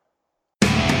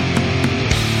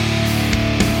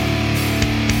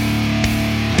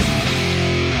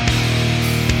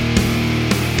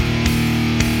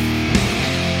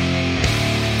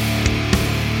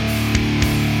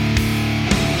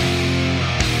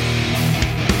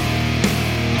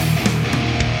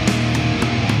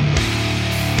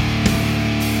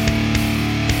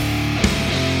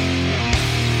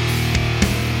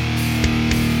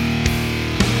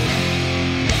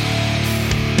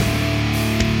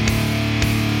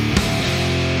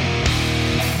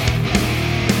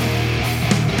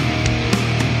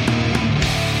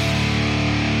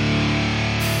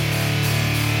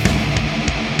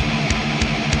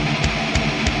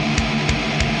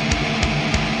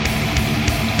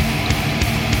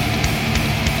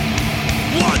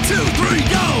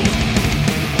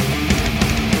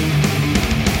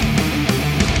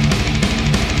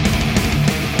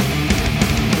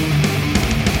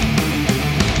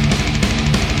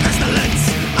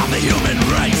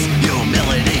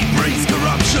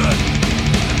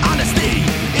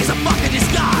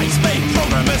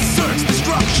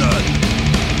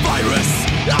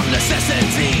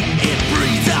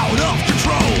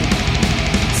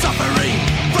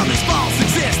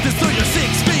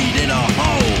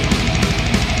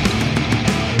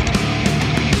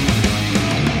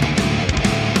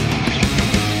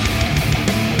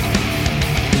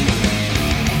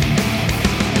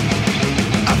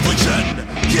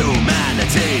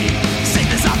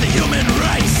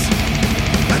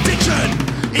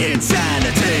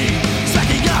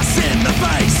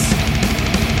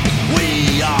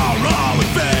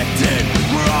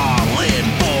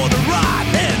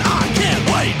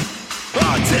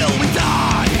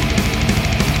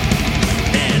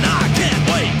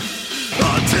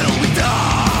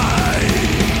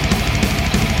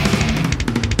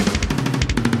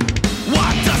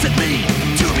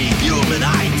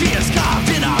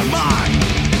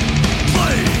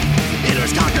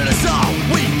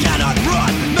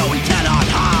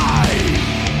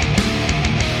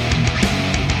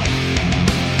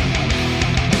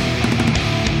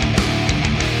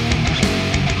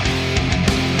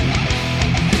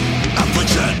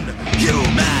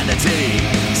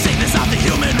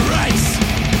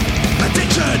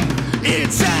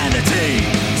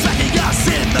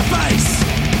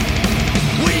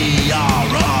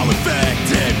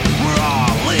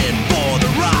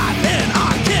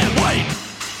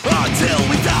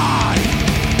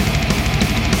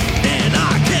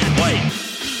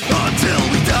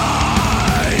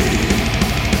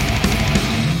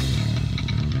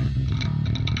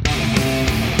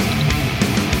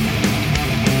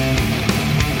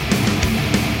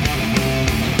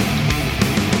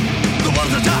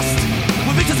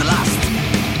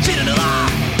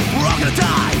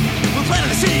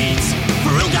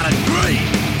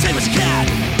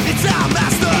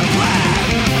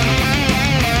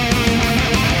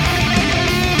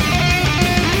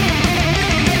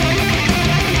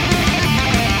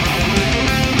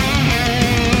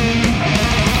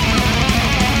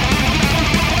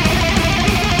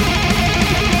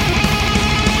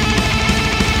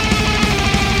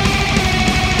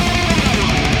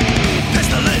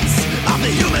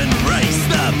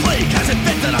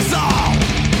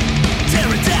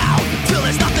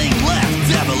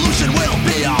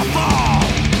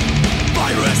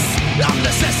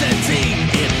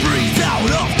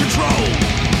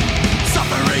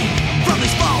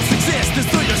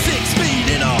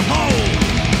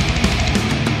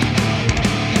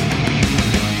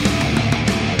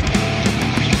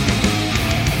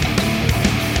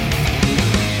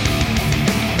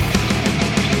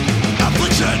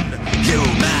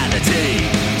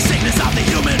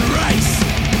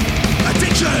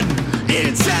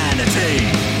 Insanity,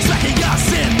 smacking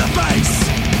us in the face.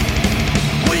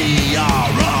 We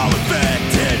are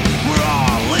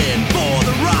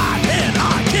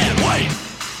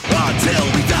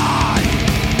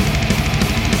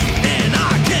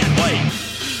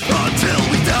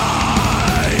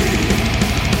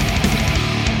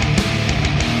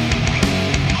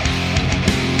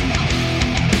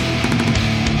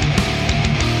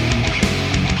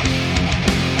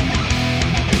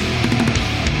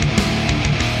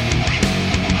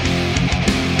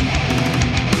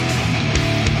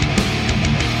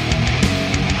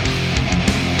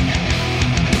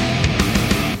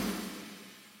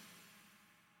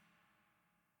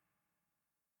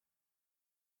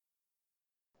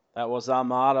That was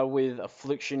Armada with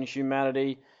Affliction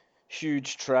Humanity.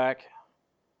 Huge track,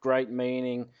 great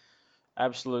meaning,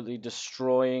 absolutely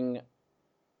destroying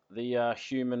the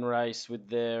human race with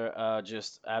their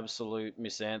just absolute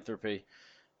misanthropy.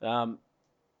 Um,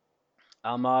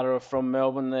 Armada are from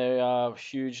Melbourne. They are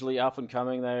hugely up and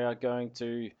coming. They are going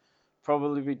to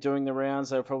probably be doing the rounds.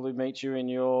 They'll probably meet you in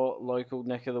your local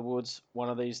neck of the woods one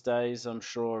of these days. I'm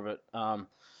sure of it. I've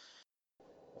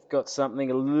got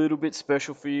something a little bit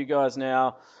special for you guys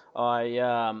now.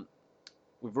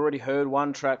 We've already heard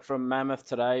one track from Mammoth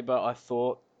today, but I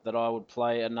thought that I would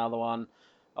play another one.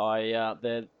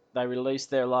 They released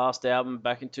their last album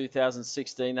back in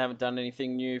 2016. They haven't done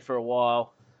anything new for a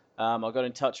while. I got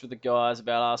in touch with the guys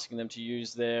about asking them to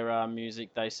use their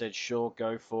music. They said, sure,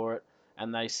 go for it.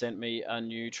 And they sent me a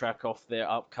new track off their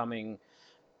upcoming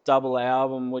double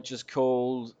album, which is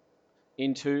called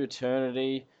Into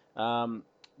Eternity. Um,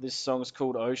 this song's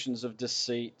called Oceans of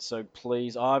Deceit. So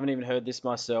please, I haven't even heard this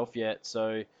myself yet.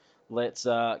 So let's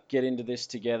get into this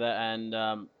together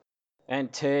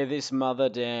and tear this mother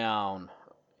down.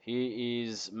 Here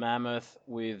is Mammoth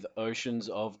with Oceans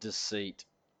of Deceit.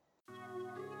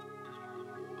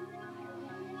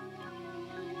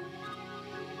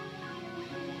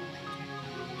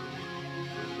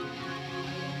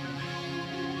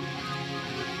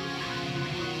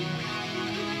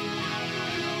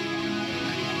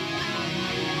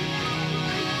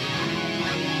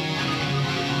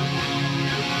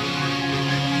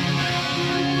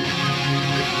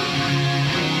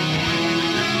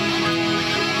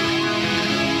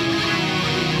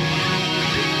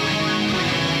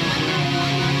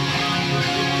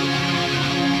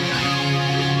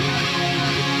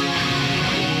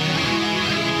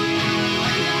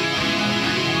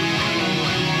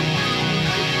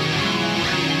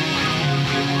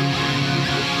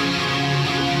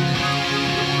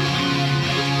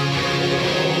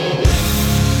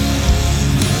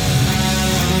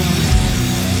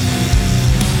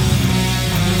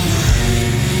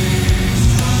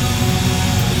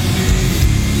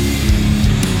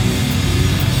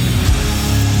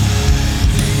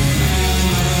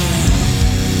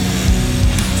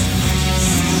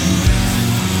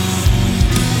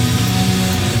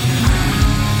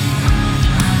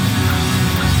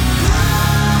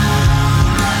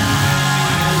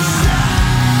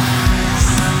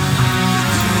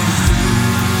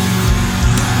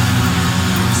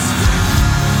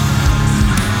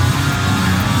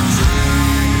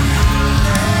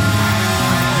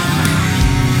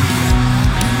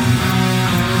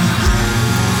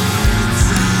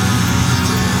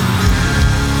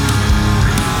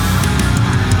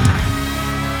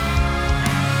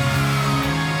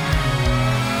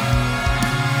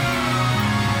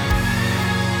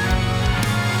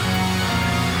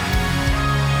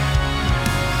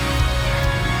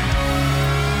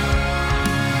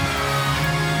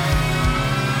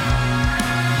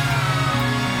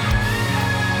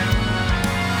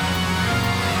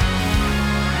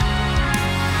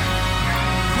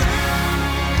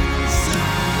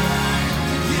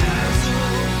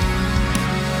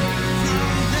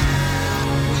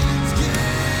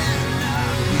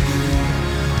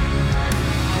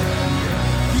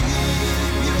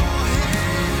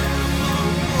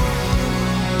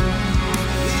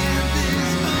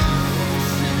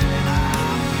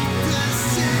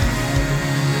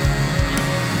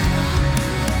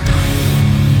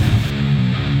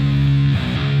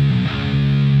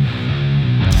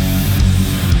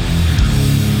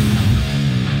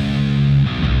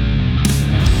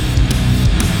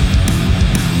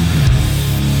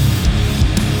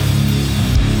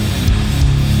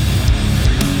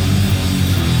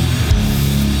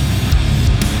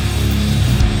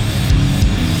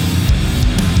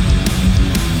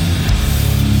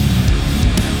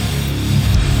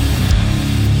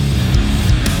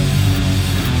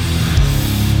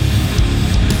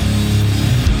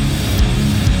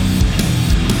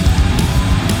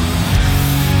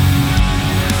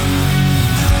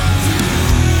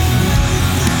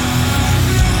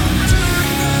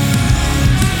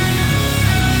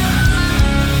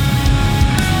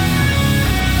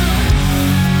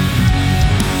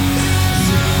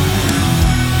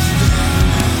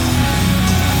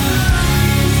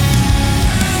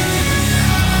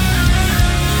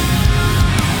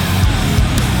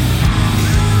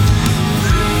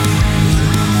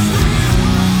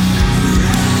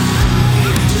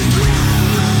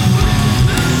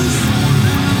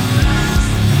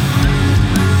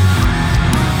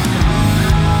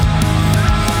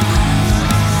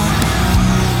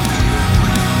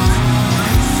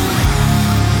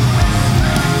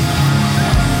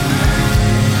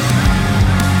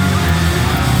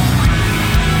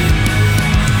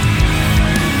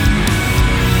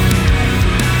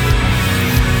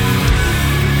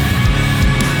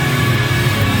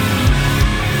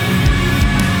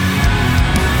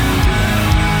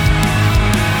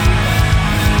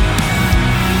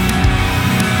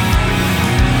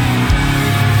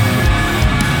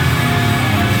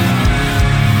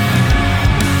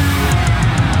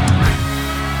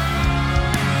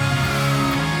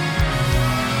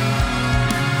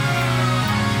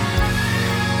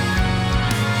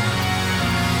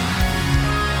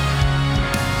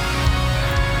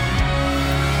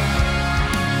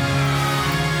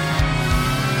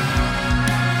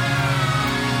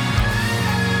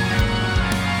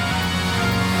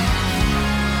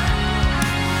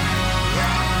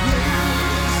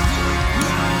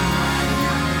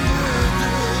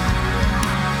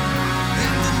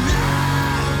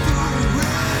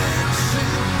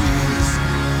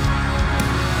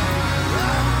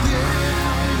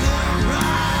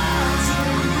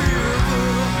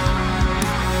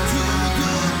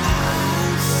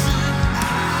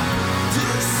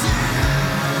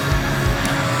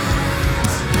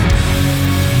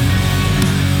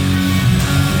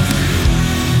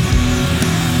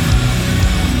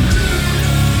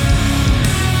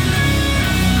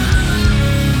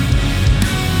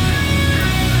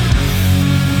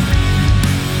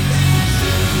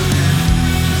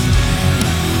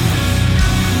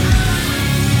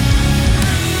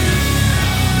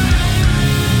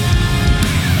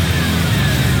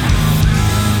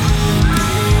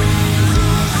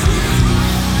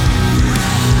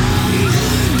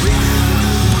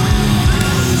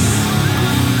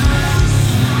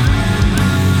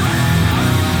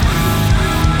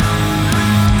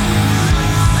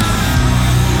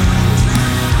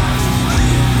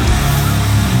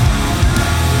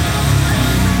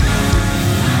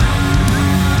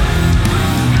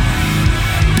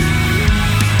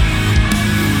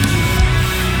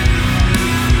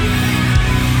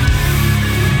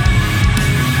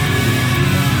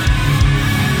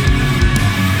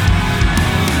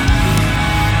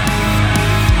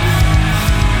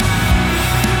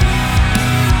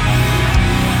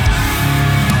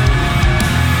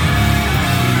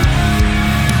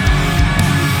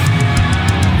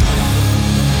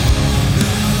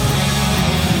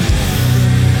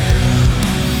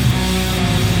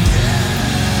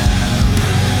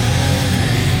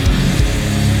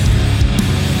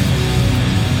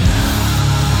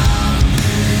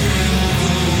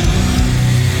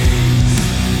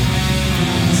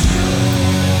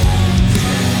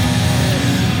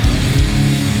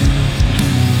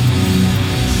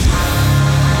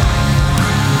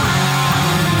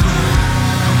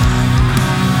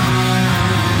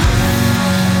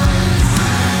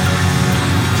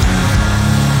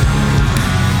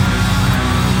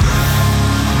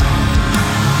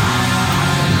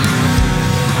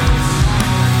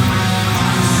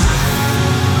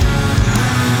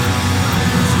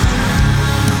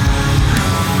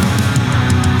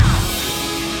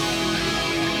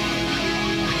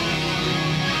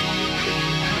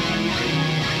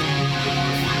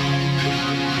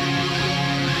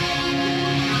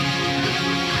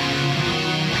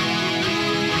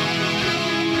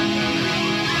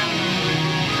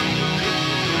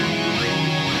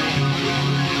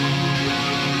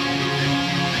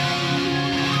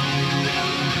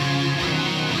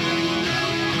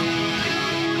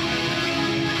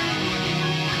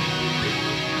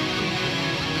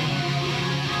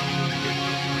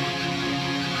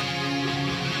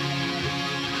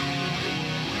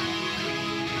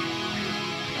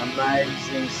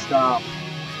 Amazing stuff.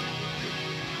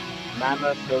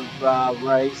 Mammoth have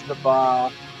raised the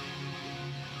bar.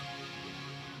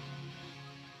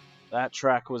 That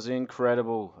track was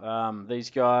incredible. These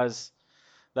guys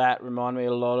that remind me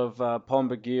a lot of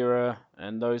Pombagira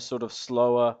and those sort of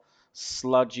slower,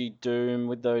 sludgy doom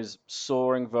with those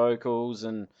soaring vocals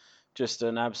and just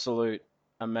an absolute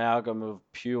amalgam of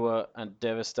pure and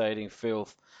devastating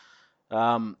filth.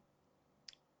 Um,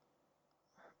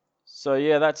 so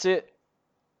yeah, that's it.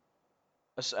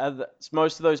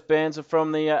 Most of those bands are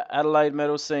from the Adelaide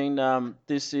metal scene.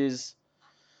 This is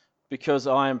because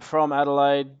I am from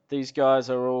Adelaide. These guys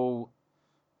are all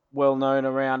well known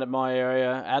around in my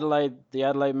area. Adelaide, the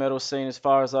Adelaide metal scene, as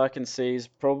far as I can see, is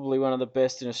probably one of the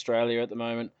best in Australia at the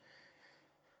moment.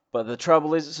 But the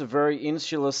trouble is, it's a very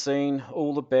insular scene.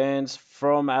 All the bands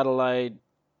from Adelaide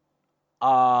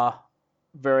are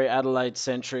very Adelaide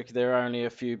centric. There are only a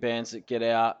few bands that get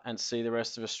out and see the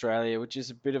rest of Australia, which is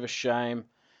a bit of a shame.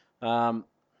 Um,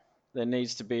 there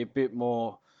needs to be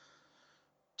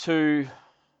to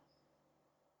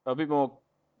a bit more,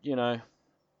 you know,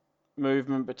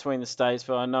 movement between the states.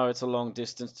 But I know it's a long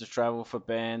distance to travel for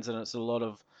bands, and it's a lot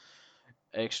of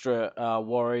extra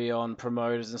worry on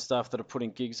promoters and stuff that are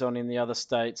putting gigs on in the other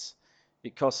states.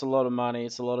 It costs a lot of money,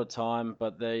 it's a lot of time,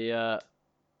 but they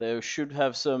should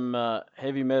have some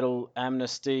heavy metal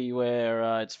amnesty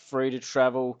where it's free to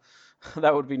travel.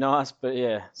 That would be nice, but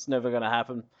yeah, it's never going to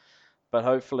happen. But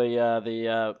hopefully,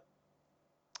 the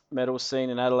metal scene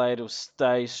in Adelaide will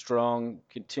stay strong,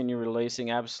 continue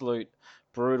releasing absolute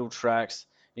brutal tracks,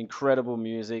 incredible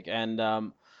music,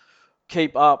 and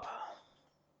keep up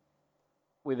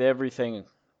with everything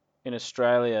in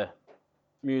Australia,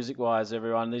 music-wise.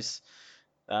 Everyone, this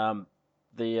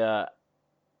the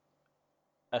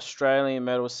Australian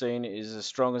metal scene is as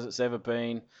strong as it's ever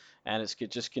been, and it's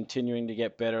just continuing to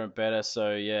get better and better.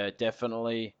 So yeah,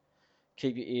 definitely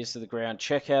keep your ears to the ground.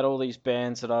 Check out all these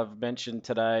bands that I've mentioned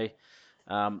today.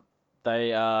 Um,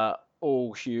 they are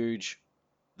all huge.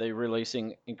 They're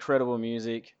releasing incredible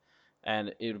music,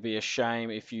 and it would be a shame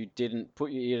if you didn't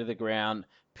put your ear to the ground,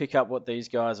 pick up what these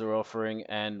guys are offering,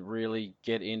 and really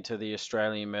get into the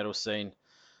Australian metal scene.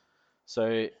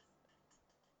 So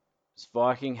it's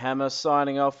Vikinghammer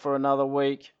signing off for another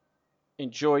week.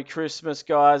 Enjoy Christmas,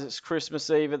 guys. It's Christmas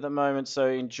Eve at the moment, so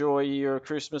enjoy your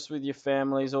Christmas with your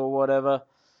families or whatever,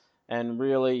 and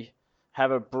really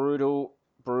have a brutal,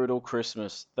 brutal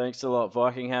Christmas. Thanks a lot.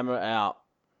 Vikinghammer out.